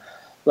leadership,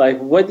 like,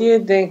 what do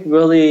you think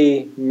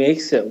really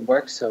makes it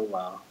work so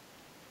well?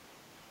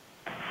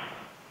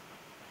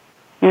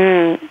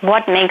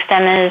 What makes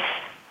them is,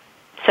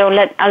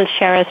 I'll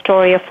share a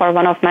story for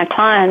one of my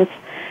clients.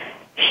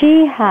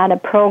 She had a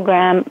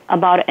program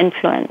about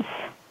influence,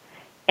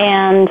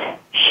 and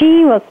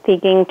she was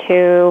speaking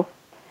to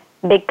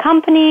big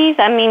companies.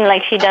 I mean,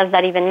 like she does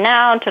that even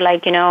now to,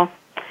 like, you know,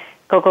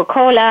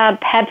 Coca-Cola,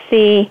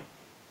 Pepsi,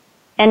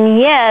 and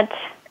yet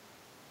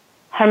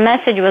her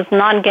message was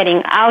not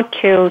getting out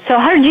to, so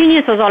her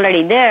genius was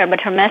already there,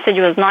 but her message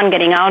was not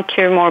getting out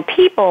to more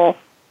people.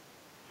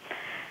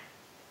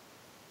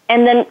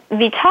 And then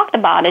we talked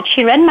about it.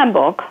 She read my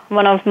book,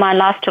 one of my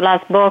last to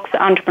last books,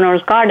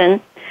 Entrepreneur's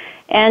Garden,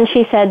 and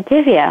she said,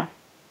 Divya,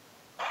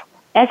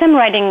 as I'm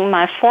writing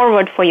my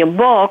foreword for your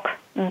book,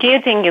 do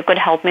you think you could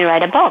help me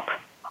write a book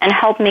and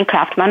help me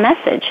craft my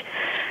message?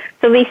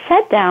 So we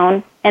sat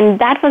down, and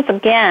that was,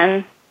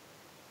 again,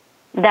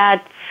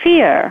 that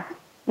fear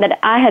that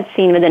I had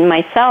seen within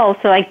myself,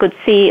 so I could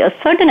see a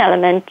certain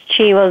element.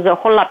 She was a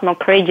whole lot more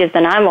courageous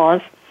than I was.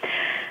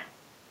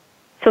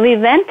 So we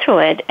went through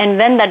it, and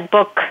when that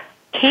book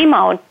came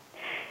out,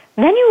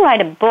 when you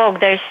write a book,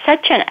 there's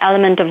such an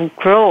element of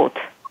growth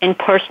in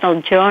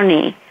personal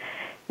journey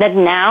that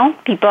now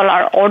people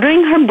are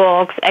ordering her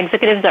books,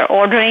 executives are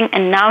ordering,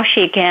 and now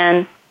she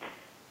can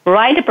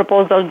write a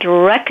proposal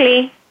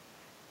directly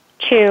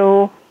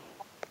to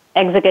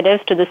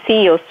executives, to the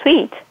CEO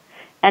suite,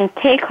 and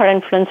take her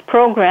influence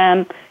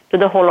program to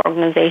the whole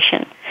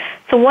organization.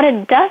 So what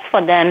it does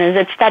for them is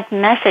it's that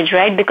message,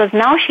 right? Because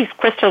now she's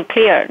crystal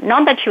clear.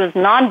 Not that she was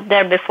not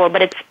there before,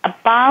 but it's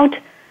about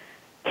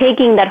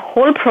taking that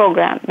whole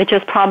program, which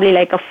was probably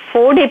like a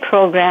 4-day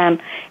program,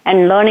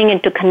 and learning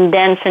it to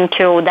condense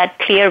into that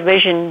clear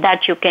vision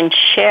that you can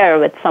share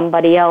with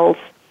somebody else,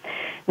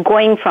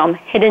 going from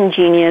hidden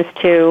genius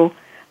to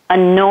a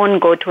known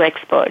go-to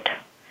expert.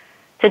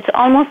 So it's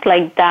almost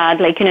like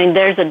that, like, you know,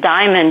 there's a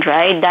diamond,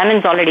 right?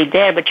 Diamond's already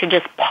there, but you're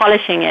just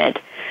polishing it,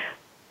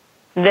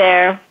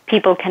 where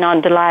people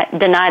cannot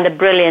deny the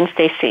brilliance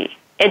they see.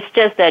 It's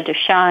just there to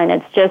shine.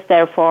 It's just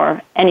there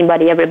for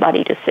anybody,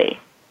 everybody to see.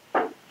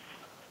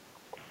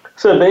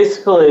 So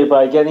basically,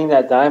 by getting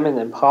that diamond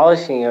and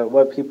polishing it,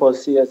 what people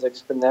see as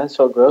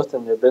exponential growth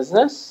in their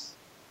business?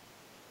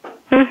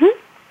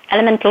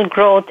 Elemental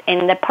growth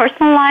in their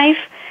personal life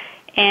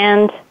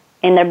and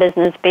in their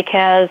business,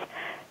 because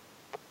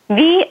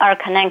we are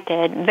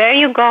connected. Where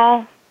you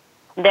go,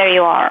 there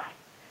you are.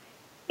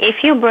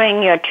 If you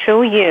bring your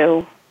true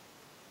you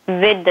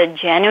with the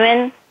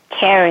genuine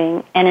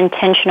caring and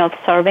intention of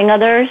serving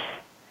others,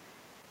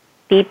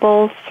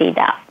 people see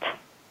that.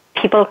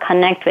 People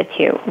connect with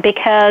you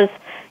because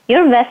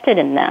you're vested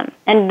in them.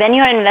 And when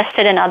you're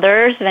invested in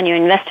others, when you're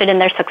invested in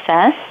their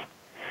success,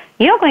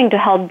 you're going to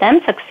help them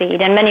succeed.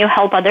 And when you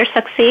help others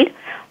succeed,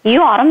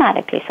 you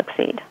automatically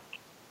succeed.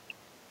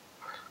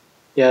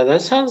 Yeah,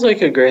 that sounds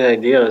like a great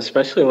idea,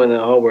 especially when it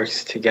all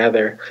works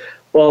together.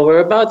 Well, we're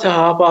about to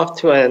hop off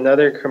to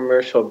another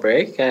commercial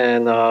break,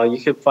 and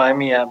you can find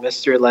me at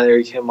Mr.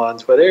 Leonard Kim on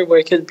Twitter.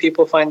 Where can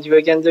people find you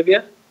again,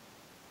 Divya?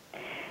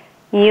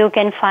 You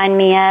can find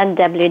me at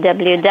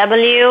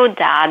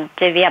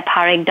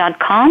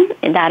www.divyaparekh.com.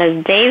 That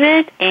is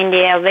David,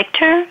 India,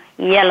 Victor,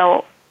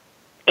 Yellow,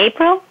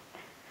 April,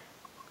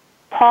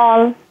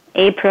 Paul,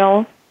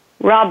 April,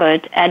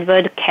 Robert,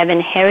 Edward,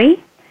 Kevin,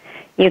 Harry.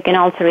 You can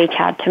also reach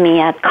out to me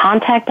at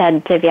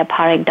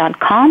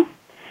contact@divyaparekh.com,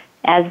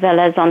 as well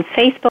as on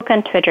Facebook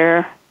and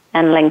Twitter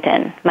and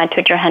LinkedIn. My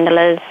Twitter handle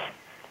is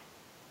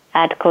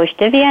 @Coach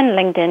Divya, and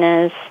LinkedIn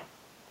is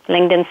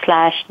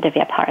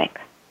LinkedIn/Divya Parekh.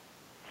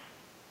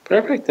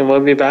 Perfect. And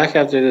we'll be back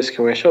after this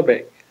commercial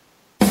break.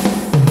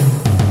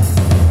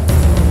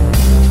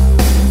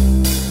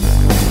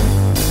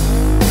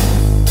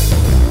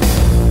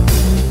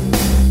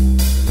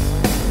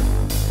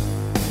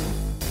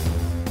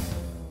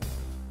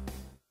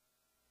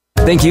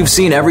 Think you've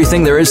seen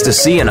everything there is to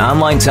see in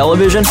online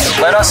television?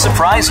 Let us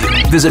surprise you.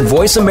 Visit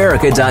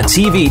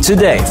voiceamerica.tv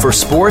today for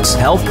sports,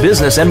 health,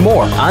 business, and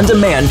more on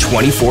demand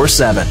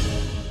 24/7.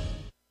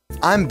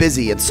 I'm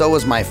busy, and so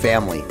is my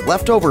family.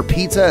 Leftover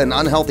pizza and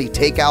unhealthy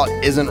takeout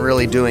isn't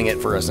really doing it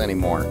for us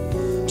anymore.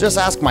 Just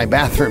ask my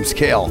bathroom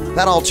scale.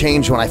 That all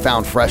changed when I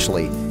found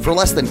Freshly. For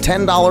less than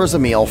 $10 a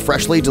meal,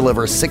 Freshly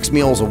delivers 6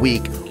 meals a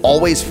week,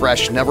 always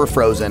fresh, never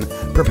frozen,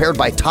 prepared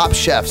by top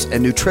chefs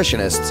and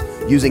nutritionists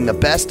using the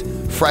best,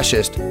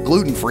 freshest,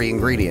 gluten-free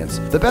ingredients.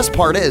 The best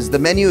part is the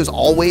menu is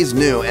always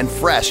new and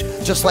fresh,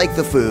 just like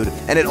the food,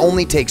 and it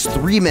only takes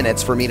 3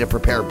 minutes for me to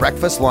prepare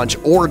breakfast, lunch,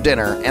 or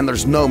dinner, and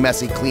there's no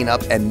messy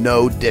cleanup and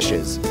no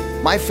dishes.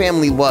 My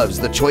family loves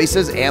the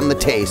choices and the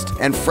taste,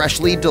 and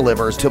Freshly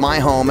delivers to my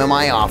home and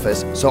my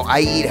office, so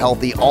I eat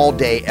healthy all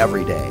day,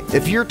 every day.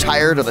 If you're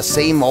tired of the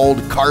same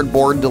old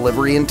cardboard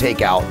delivery and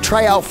takeout,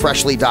 try out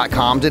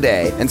Freshly.com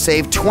today and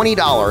save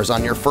 $20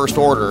 on your first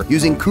order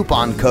using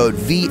coupon code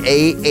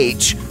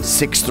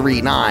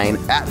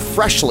VAH639 at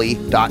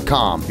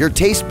Freshly.com. Your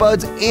taste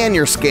buds and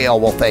your scale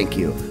will thank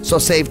you. So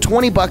save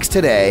 $20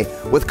 today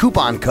with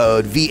coupon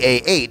code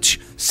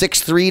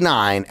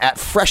VAH639 at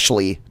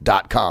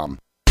Freshly.com.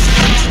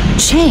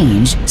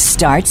 Change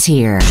starts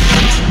here.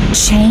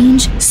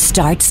 Change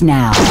starts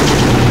now.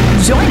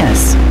 Join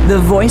us, the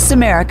Voice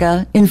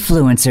America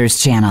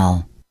Influencers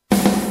Channel.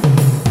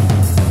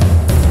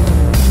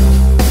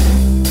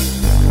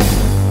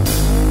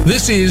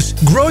 This is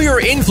Grow Your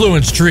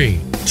Influence Tree.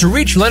 To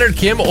reach Leonard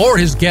Kim or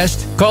his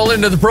guest, call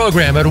into the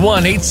program at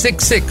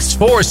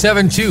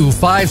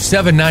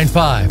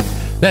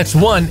 1-866-472-5795. That's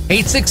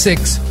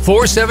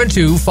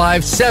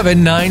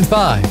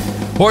 1-866-472-5795.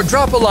 Or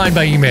drop a line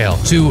by email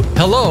to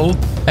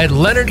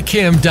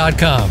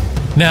hello@leonardkim.com.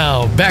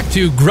 Now, back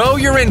to Grow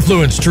Your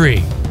Influence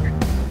Tree.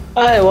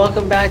 Hi,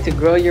 welcome back to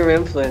Grow Your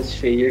Influence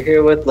Tree. You're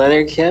here with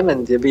Leonard Kim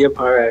and Divya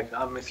Parekh.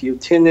 If you've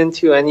tuned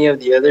into any of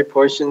the other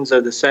portions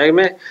of the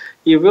segment,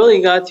 you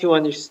really got to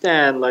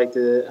understand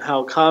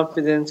how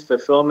confidence,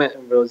 fulfillment,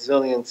 and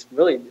resilience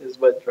really is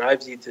what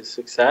drives you to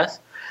success,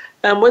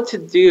 and what to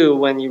do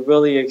when you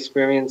really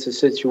experience a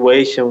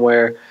situation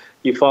where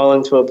you fall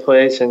into a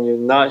place and you're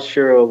not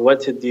sure what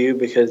to do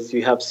because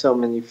you have so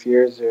many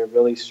fears that are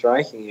really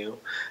striking you.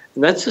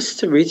 And that's just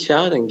to reach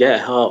out and get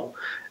help.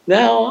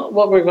 Now,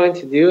 what we're going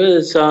to do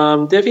is,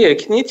 Divya,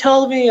 can you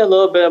tell me a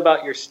little bit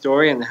about your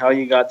story and how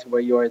you got to where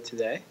you are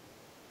today?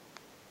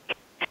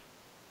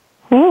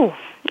 Ooh.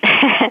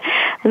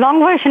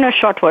 Long version or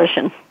short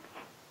version?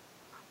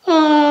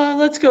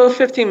 Let's go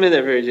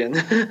 15-minute version.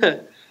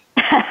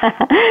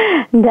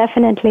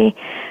 Definitely.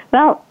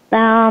 Well,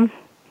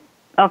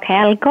 okay,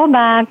 I'll go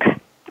back,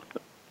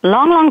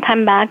 long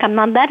time back. I'm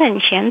not that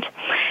ancient,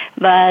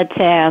 but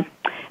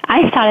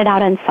I started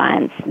out in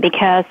science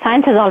because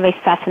science has always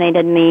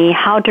fascinated me,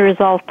 how to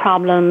resolve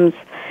problems,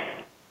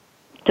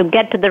 to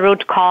get to the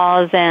root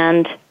cause,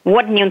 and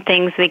what new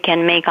things we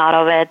can make out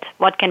of it,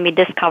 what can we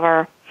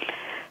discover.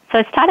 So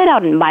I started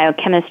out in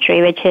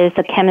biochemistry, which is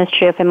the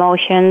chemistry of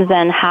emotions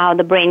and how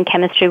the brain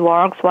chemistry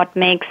works, what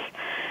makes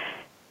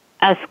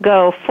us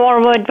go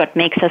forward, what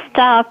makes us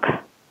stuck,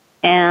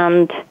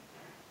 and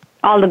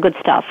all the good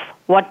stuff,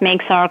 what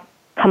makes our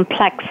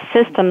complex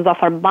systems of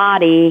our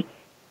body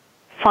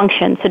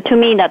function. So to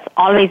me, that's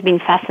always been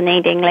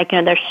fascinating.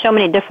 There's so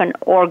many different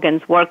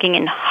organs working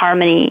in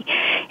harmony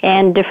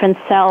and different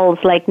cells,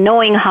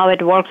 knowing how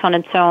it works on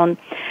its own.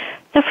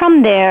 So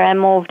from there, I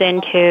moved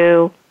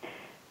into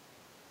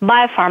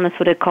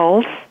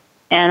biopharmaceuticals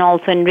and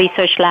also in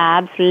research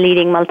labs,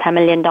 leading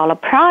multi-million-dollar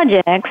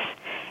projects.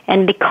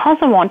 And because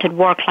I wanted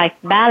work-life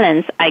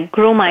balance, I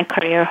grew my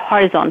career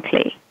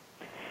horizontally.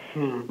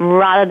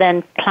 Rather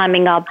than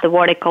climbing up the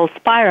vertical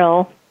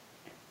spiral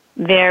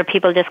where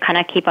people just kind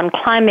of keep on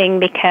climbing,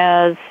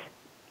 because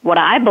what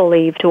I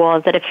believed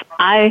was that if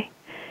I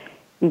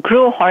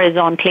grew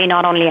horizontally,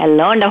 not only I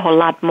learned a whole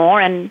lot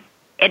more, and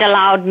it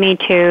allowed me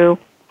to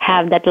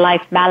have that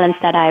life balance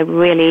that I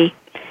really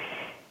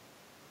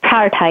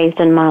prioritized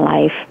in my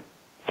life.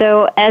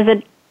 So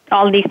as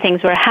all these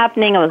things were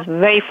happening, I was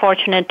very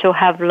fortunate to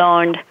have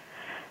learned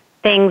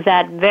things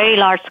at very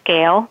large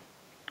scale.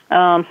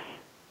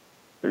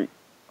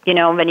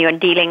 When you're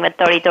dealing with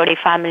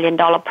 $30-35 million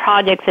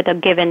projects at a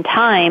given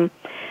time,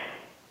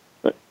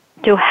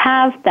 to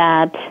have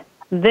that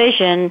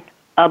vision,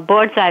 a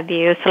bird's eye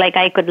view, so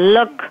I could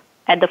look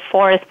at the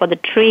forest for the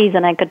trees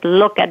and I could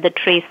look at the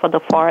trees for the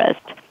forest.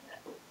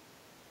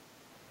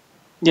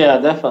 Yeah,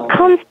 definitely.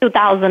 Comes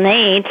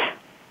 2008,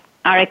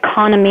 our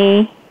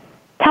economy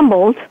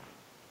tumbled.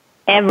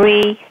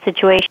 Every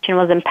situation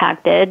was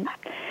impacted.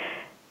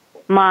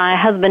 My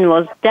husband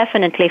was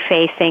definitely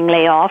facing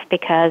layoff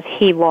because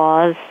he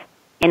was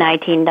in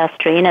IT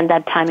industry, and at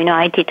that time,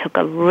 IT took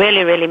a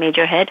really, really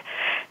major hit.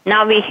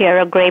 Now we hear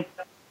a grapevine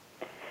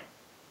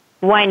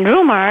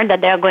rumor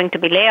that there are going to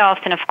be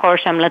layoffs, and of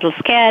course I'm a little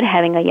scared,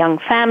 having a young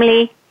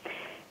family.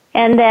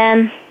 And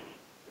then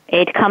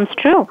it comes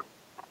true.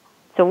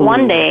 So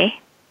one day,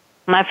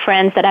 my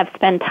friends that I've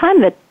spent time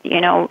with,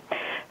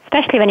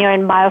 especially when you're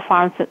in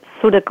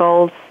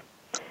biopharmaceuticals,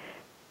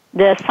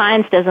 the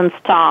science doesn't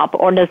stop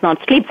or does not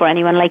sleep for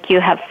anyone.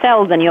 You have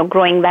cells and you're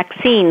growing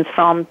vaccines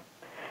from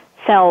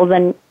cells.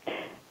 And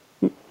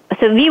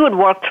so we would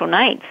work through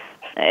nights.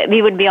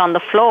 We would be on the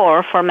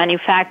floor for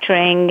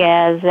manufacturing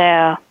as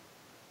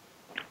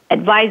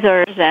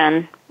advisors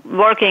and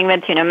working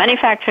with,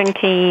 manufacturing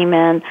team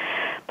and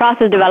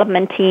process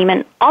development team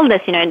and all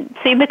this,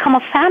 So you become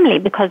a family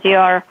because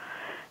you're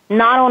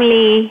not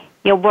only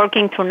you're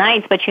working through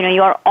nights, but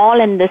you're all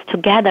in this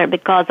together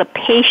because a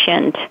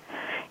patient,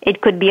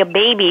 it could be a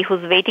baby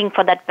who's waiting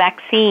for that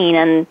vaccine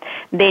and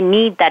they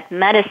need that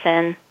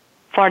medicine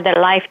for their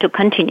life to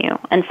continue.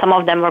 And some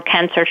of them were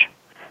cancer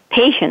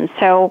patients.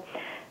 So,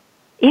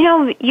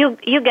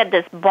 you get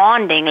this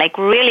bonding, like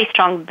really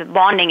strong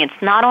bonding.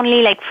 It's not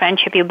only like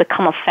friendship, you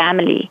become a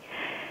family.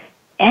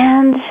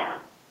 And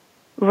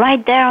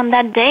right there on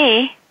that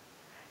day,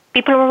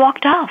 people were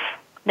walked off.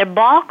 Their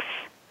box,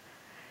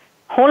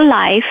 whole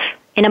life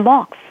in a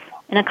box,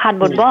 in a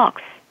cardboard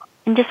box,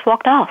 and just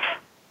walked off.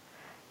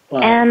 Wow.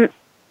 And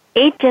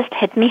it just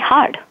hit me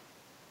hard.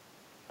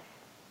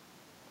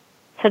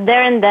 So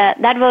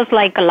that was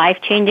like a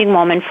life-changing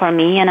moment for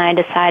me, and I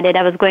decided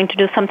I was going to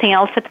do something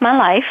else with my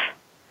life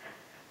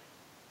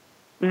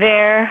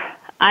where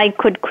I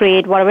could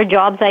create whatever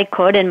jobs I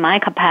could in my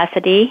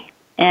capacity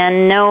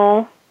and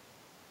know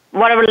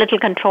whatever little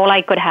control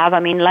I could have. I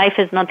mean, life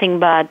is nothing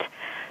but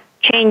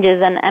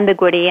changes and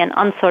ambiguity and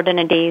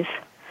uncertainties.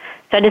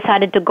 So I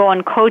decided to go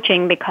on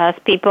coaching because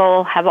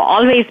people have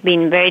always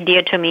been very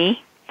dear to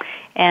me,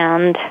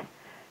 and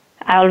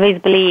I always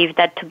believe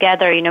that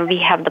together, we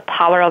have the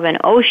power of an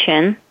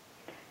ocean,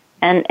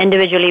 and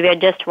individually we're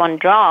just one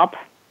drop.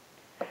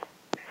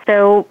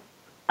 So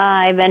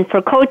I went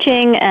for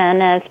coaching,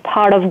 and as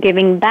part of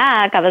giving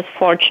back, I was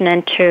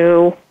fortunate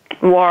to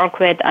work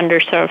with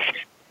underserved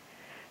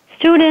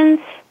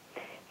students.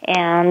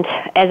 And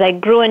as I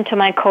grew into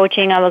my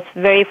coaching, I was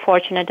very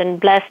fortunate and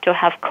blessed to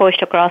have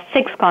coached across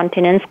 6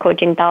 continents,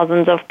 coaching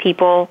thousands of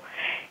people,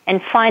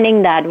 and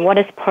finding that what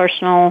is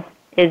personal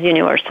is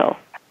universal.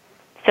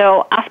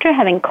 So after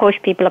having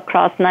coached people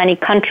across 90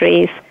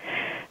 countries,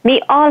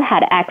 we all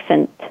had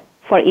accent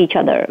for each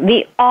other.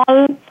 We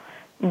all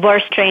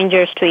were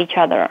strangers to each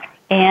other.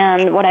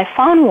 And what I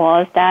found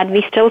was that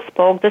we still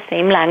spoke the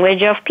same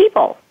language of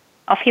people,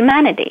 of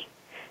humanity.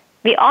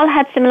 We all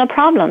had similar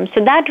problems.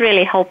 So that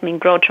really helped me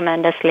grow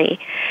tremendously.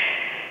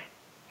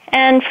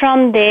 And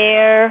from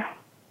there,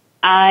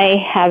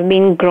 I have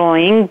been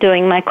growing,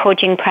 doing my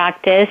coaching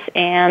practice.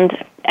 And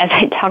as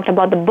I talked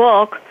about the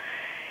book,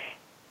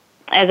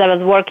 as I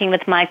was working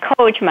with my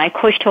coach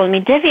told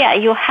me,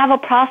 Divya, you have a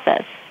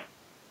process.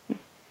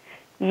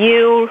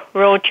 You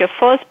wrote your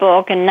first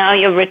book, and now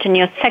you've written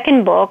your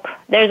second book.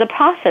 There's a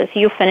process.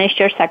 You finished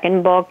your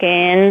second book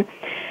in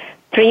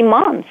 3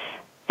 months.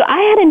 So I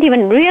hadn't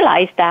even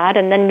realized that,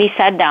 and then we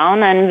sat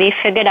down and we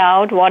figured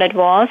out what it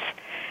was,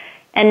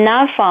 and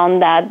now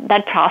found that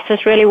that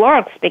process really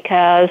works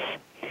because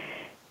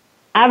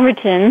I've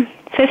written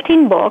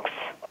 15 books,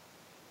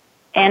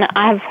 and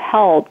I've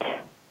helped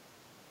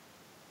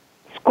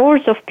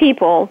scores of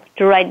people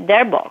to write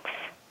their books.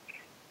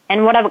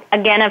 And what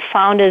I've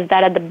found is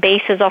that at the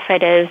basis of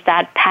it is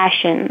that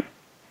passion,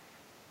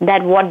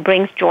 that what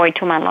brings joy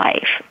to my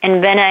life.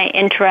 And when I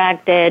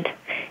interacted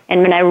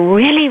and when I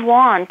really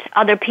want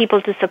other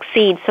people to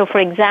succeed. So for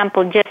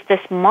example, just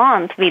this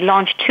month, we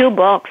launched 2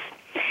 books,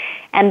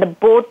 and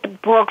both the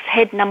books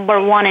hit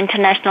 #1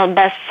 international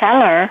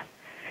bestseller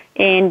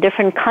in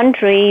different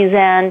countries,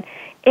 and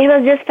it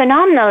was just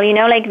phenomenal.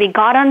 Like we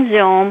got on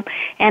Zoom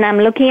and I'm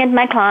looking at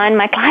my client.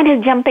 My client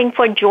is jumping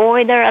for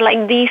joy. There are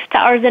like these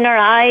stars in her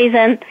eyes,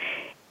 and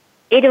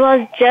it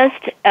was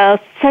just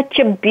such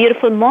a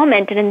beautiful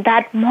moment. And in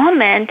that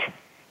moment,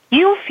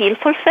 you feel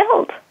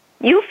fulfilled.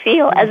 You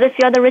feel as if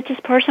you're the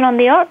richest person on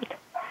the earth.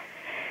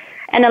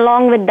 And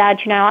along with that,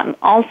 I'm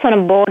also on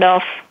a board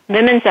of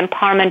Women's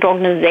Empowerment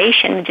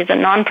Organization, which is a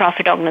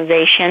nonprofit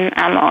organization.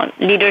 I'm a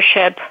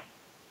leadership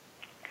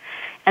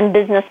and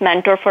business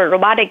mentor for a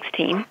robotics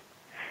team.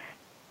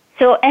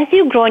 So as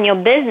you grow in your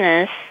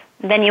business,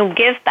 when you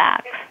give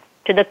back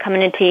to the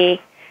community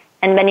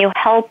and when you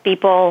help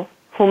people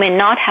who may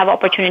not have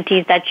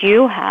opportunities that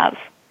you have,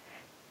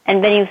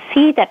 and when you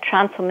see that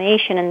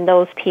transformation in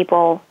those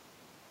people,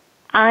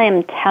 I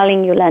am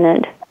telling you,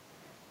 Leonard,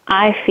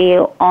 I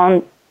feel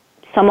on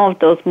some of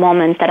those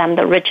moments that I'm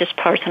the richest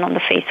person on the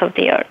face of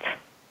the earth.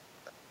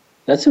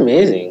 That's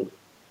amazing.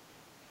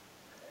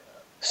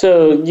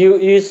 So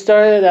you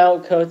started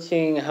out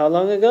coaching how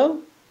long ago?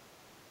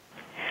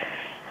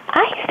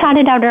 I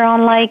started out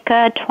around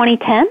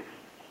 2010.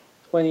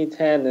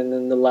 2010, and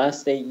in the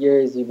last 8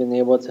 years, you've been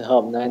able to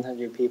help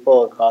 900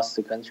 people across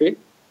the country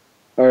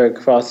or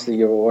across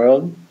your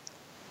world?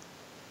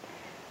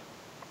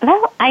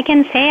 Well, I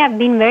can say I've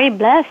been very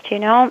blessed,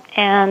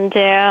 and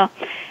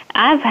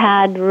I've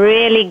had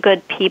really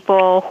good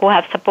people who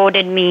have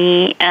supported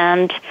me,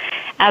 and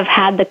I've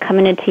had the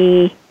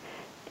community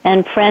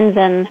and friends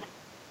and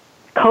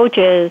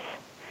coaches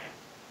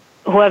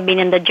who have been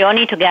in the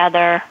journey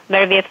together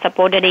where we have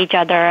supported each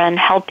other and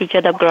helped each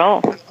other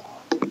grow.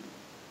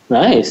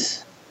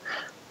 Nice.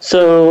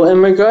 So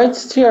in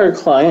regards to your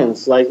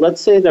clients,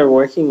 let's say they're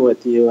working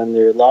with you and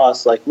they're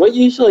lost, what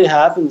usually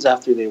happens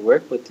after they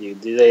work with you?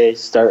 Do they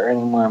start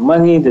earning more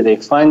money? Do they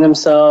find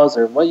themselves?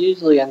 Or what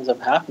usually ends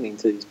up happening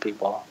to these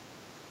people?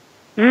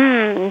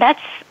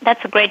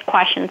 That's a great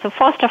question. So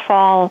first of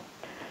all,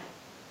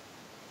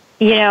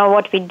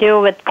 what we do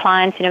with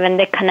clients, when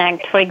they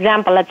connect, for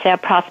example, let's say a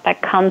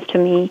prospect comes to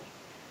me,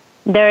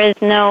 there is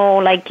no,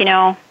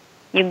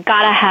 you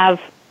got to have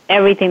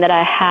everything that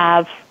I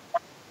have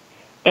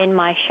in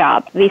my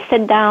shop. We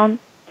sit down,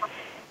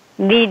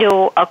 we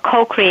do a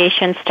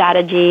co-creation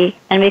strategy,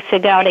 and we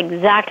figure out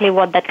exactly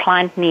what that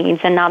client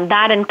needs. And now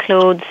that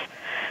includes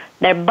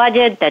their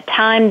budget, their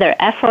time, their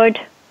effort.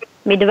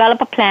 We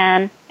develop a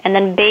plan, and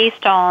then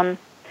based on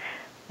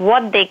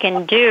what they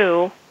can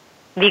do,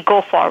 we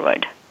go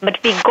forward.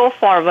 But we go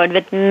forward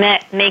with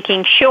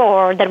making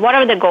sure that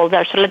whatever the goals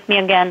are. So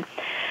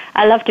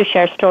I love to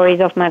share stories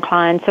of my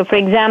clients. So for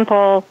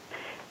example,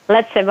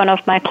 let's say one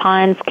of my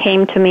clients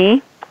came to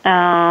me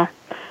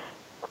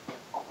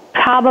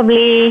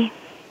probably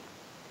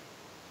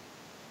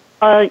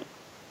a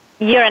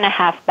year and a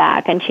half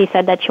back, and she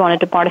said that she wanted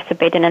to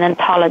participate in an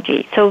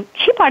anthology. So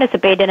she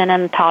participated in an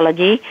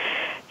anthology.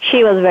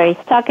 She was very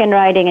stuck in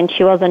writing, and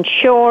she wasn't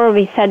sure.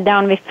 We sat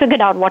down, we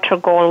figured out what her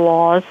goal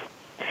was,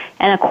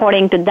 and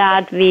according to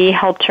that, we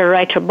helped her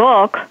write her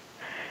book.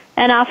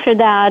 And after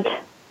that,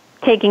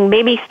 taking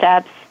baby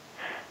steps,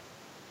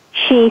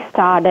 she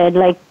started,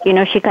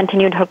 she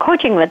continued her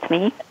coaching with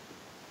me.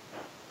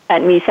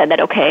 And we said that,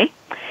 okay,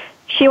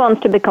 she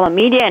wants to become a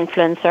media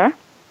influencer,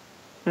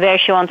 where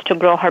she wants to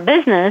grow her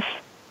business.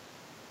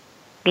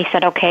 We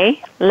said,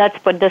 okay, let's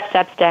put the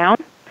steps down.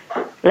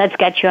 Let's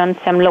get you on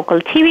some local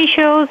TV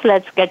shows.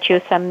 Let's get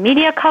you some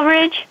media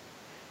coverage.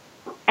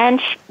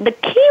 And the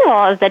key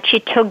was that she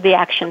took the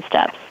action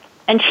steps.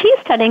 And she's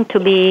studying to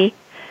be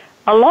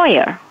a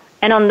lawyer.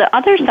 And on the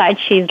other side,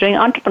 she's doing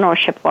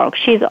entrepreneurship work.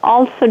 She's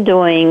also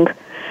doing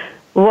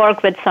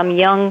work with some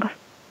young,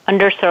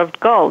 underserved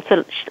girls.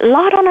 So a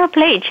lot on her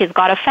plate. She's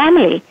got a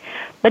family.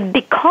 But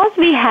because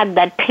we had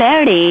that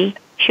clarity,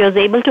 she was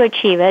able to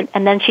achieve it.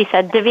 And then she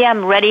said, Divya,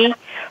 I'm ready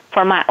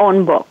for my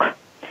own book.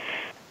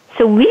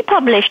 So we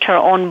published her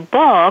own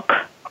book,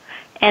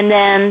 and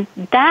then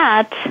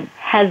that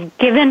has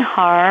given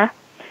her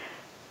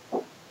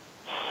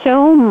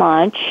so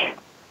much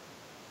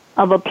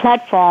of a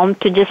platform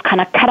to just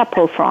kind of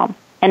catapult from.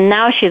 And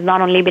now she's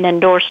not only been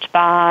endorsed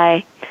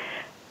by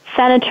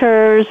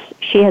senators,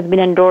 she has been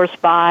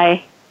endorsed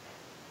by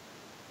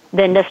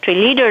the industry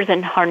leaders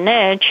in her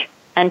niche,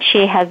 and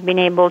she has been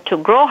able to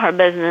grow her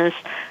business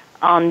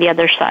on the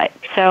other side.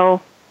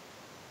 So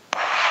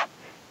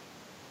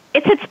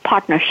it's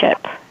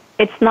partnership.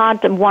 It's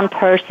not one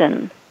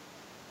person.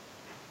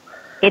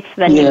 It's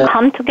when you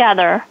come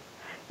together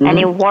and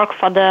you work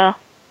for the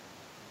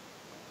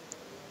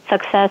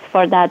success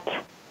for that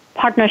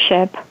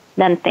partnership,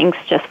 then things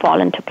just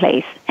fall into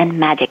place and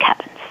magic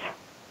happens.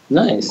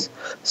 Nice.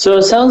 So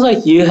it sounds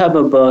like you have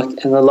a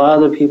book, and a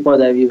lot of the people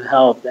that you've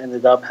helped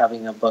ended up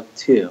having a book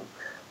too.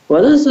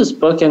 What does this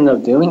book end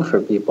up doing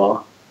for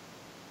people?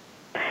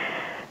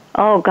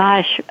 Oh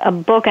gosh, a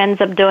book ends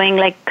up doing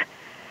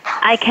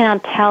I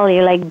cannot tell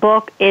you,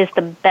 book is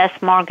the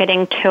best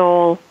marketing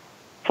tool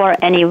for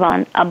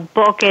anyone. A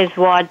book is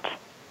what,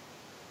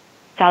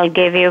 I'll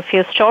give you a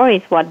few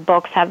stories, what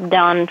books have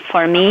done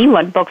for me,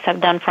 what books have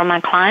done for my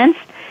clients.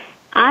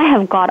 I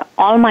have got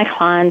all my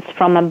clients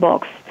from my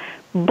books.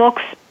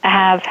 Books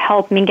have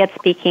helped me get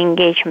speaking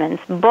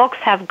engagements. Books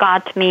have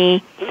got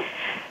me,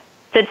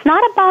 so it's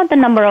not about the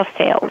number of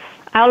sales.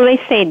 I always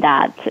say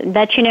that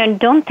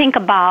don't think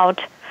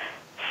about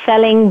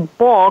selling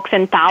books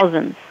in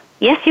thousands.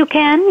 Yes, you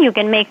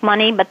can make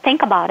money, but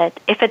think about it.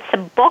 If it's a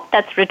book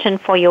that's written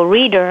for your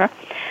reader,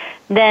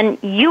 then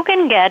you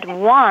can get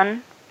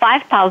one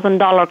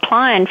 $5,000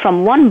 client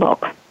from one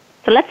book.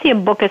 So let's say a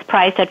book is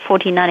priced at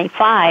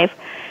 $14.95,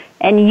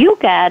 and you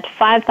get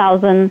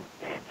 $5,000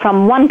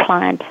 from one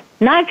client.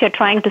 Now, if you're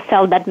trying to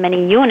sell that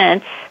many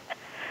units,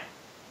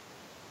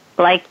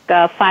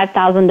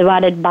 5,000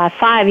 divided by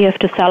 5, you have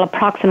to sell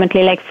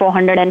approximately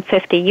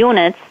 450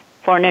 units,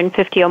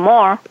 450 or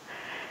more.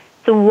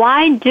 So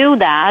why do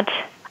that?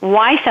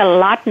 Why sell a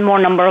lot more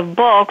number of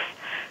books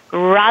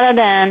rather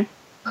than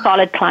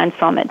solid clients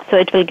from it? So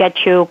it will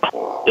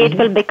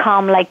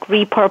become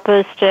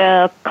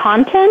repurposed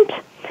content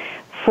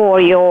for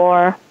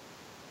your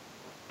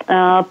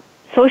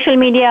social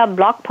media,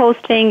 blog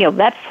posting, your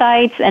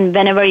websites, and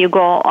whenever you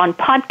go on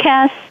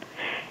podcasts,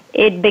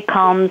 it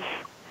becomes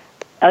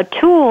a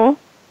tool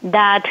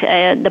that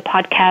the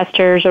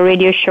podcasters or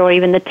radio show or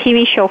even the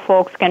TV show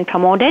folks can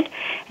promote it.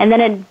 And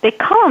then it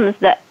becomes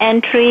the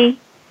entry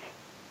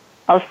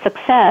of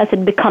success.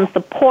 It becomes the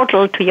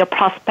portal to your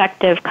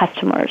prospective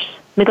customers.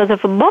 Because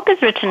if a book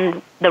is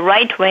written the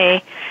right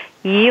way,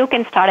 you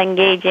can start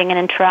engaging and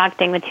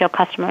interacting with your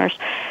customers.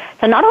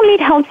 So not only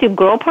it helps you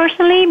grow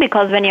personally,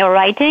 because when you're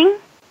writing,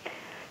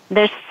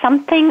 there's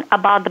something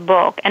about the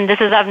book, and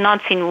this is I've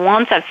not seen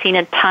once, I've seen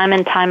it time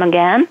and time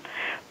again,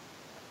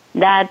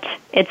 that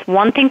it's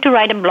one thing to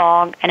write a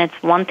blog and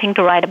it's one thing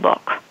to write a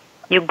book.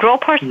 You grow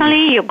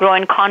personally, you grow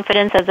in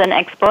confidence as an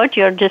expert,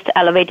 you're just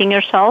elevating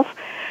yourself,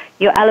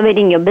 you're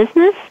elevating your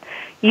business,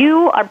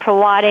 you are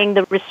providing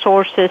the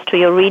resources to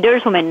your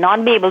readers who may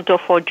not be able to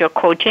afford your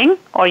coaching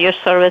or your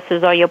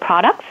services or your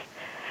products.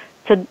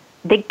 So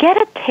they get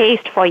a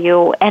taste for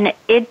you, and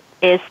it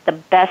is the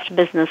best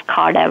business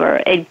card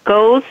ever. It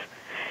goes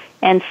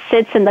and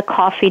sits in the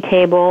coffee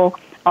table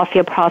of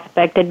your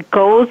prospect. It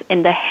goes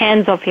in the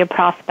hands of your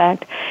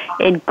prospect.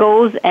 It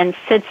goes and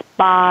sits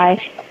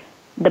by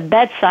the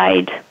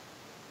bedside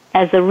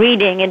as a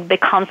reading. It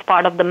becomes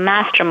part of the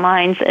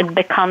masterminds. It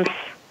becomes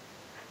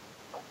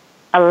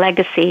a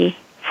legacy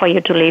for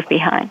you to leave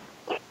behind.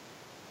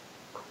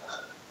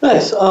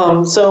 Nice.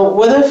 So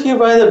what if you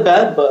write a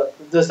bad book?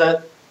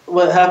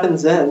 What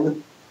happens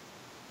then?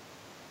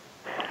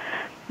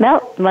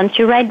 Well, once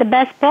you write the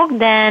best book,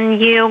 then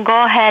you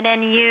go ahead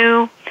and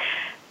you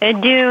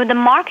do the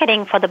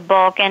marketing for the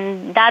book.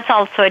 And that's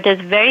also, it is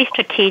very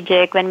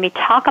strategic. When we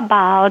talk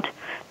about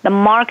the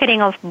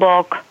marketing of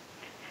book,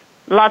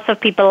 lots of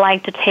people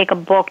like to take a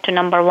book to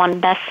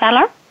 #1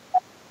 bestseller.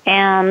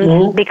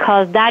 And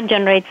because that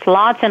generates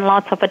lots and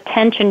lots of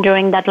attention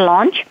during that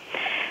launch.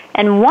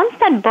 And once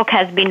that book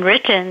has been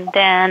written,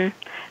 then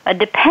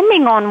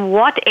depending on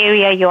what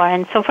area you are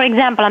in. So, for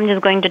example, I'm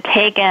just going to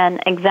take an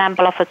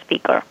example of a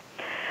speaker.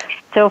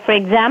 So, for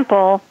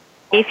example,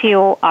 if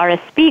you are a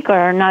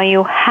speaker, now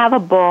you have a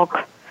book.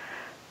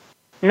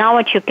 Now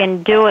what you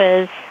can do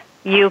is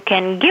you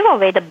can give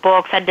away the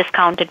books at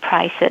discounted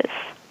prices,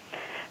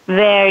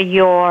 where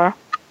your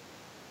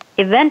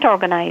event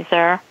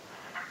organizer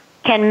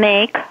can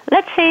make,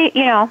 let's say,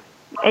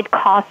 it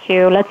costs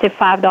you, let's say,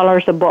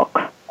 $5 a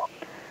book.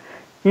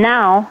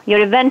 Now,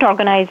 your event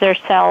organizer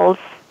sells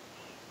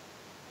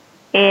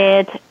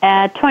it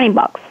at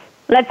 $20.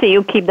 Let's say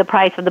you keep the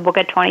price of the book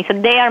at $20. So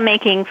they are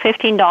making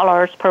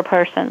 $15 per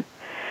person.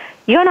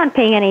 You're not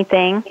paying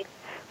anything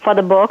for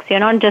the books. You're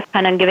not just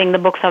kind of giving the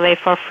books away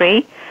for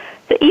free.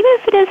 So even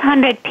if it is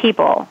 100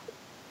 people,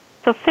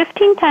 so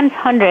 15 times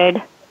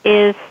 100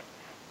 is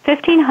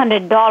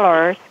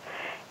 $1,500.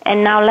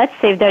 And now let's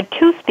say if there are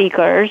 2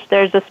 speakers,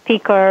 there's a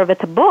speaker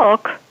with a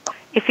book.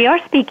 If your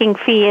speaking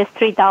fee is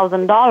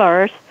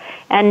 $3,000,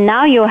 and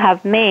now you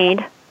have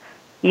made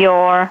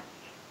your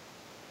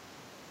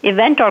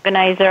event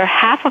organizer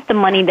half of the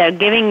money they're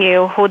giving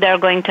you, who they're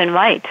going to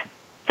invite.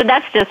 So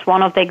that's just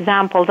one of the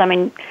examples. I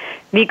mean,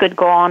 we could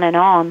go on and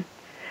on.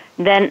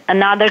 Then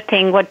another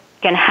thing, what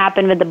can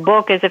happen with the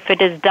book is if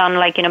it is done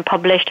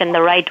published in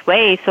the right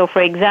way. So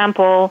for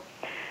example,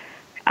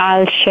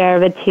 I'll share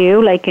with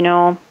you,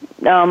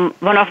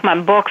 one of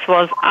my books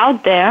was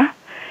out there,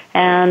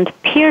 and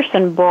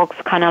Pearson Books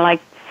kind of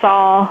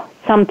saw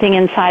something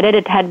inside it.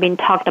 It had been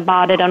talked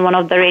about it on one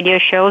of the radio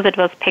shows. It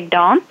was picked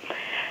on.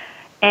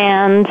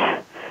 And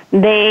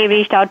they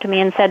reached out to me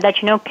and said that,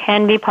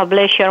 can we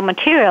publish your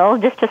material,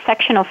 just a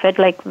section of it,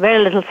 very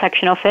little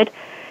section of it,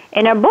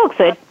 in our books.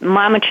 So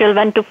my material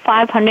went to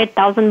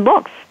 500,000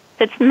 books.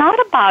 So it's not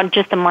about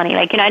just the money.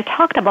 I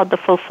talked about the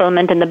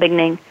fulfillment in the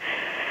beginning.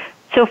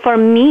 So for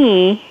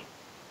me,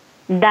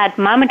 that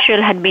my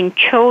material had been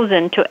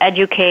chosen to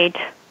educate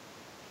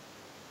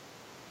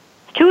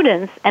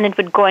students, and it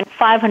would go in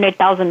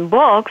 500,000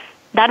 books,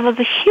 that was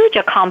a huge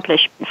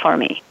accomplishment for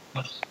me.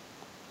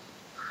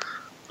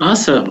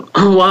 Awesome.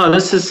 Wow,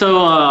 this is so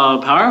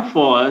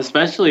powerful,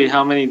 especially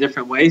how many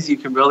different ways you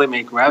can really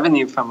make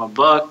revenue from a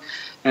book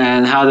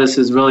and how this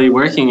is really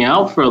working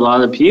out for a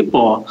lot of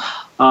people.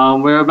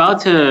 We're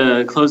about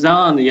to close out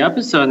on the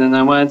episode, and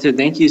I wanted to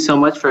thank you so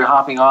much for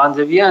hopping on,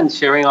 Divya, and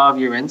sharing all of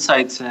your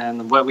insights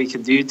and what we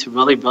could do to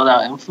really build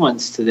our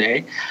influence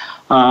today.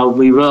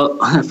 We will,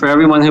 for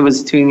everyone who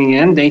was tuning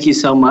in, thank you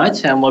so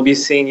much, and we'll be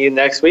seeing you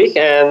next week,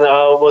 and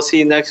we'll see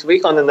you next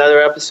week on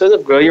another episode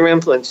of Grow Your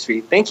Influence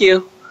Tree. Thank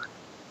you.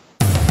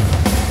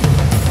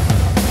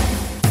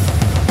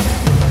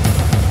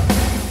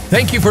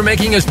 Thank you for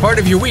making us part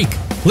of your week.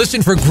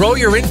 Listen for Grow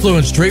Your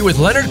Influence Tree with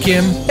Leonard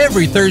Kim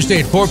every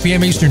Thursday at 4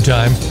 p.m. Eastern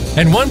Time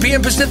and 1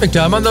 p.m. Pacific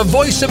Time on the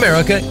Voice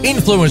America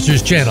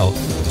Influencers channel.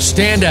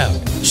 Stand out,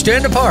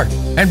 stand apart,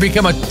 and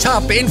become a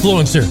top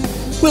influencer.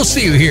 We'll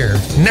see you here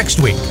next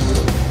week.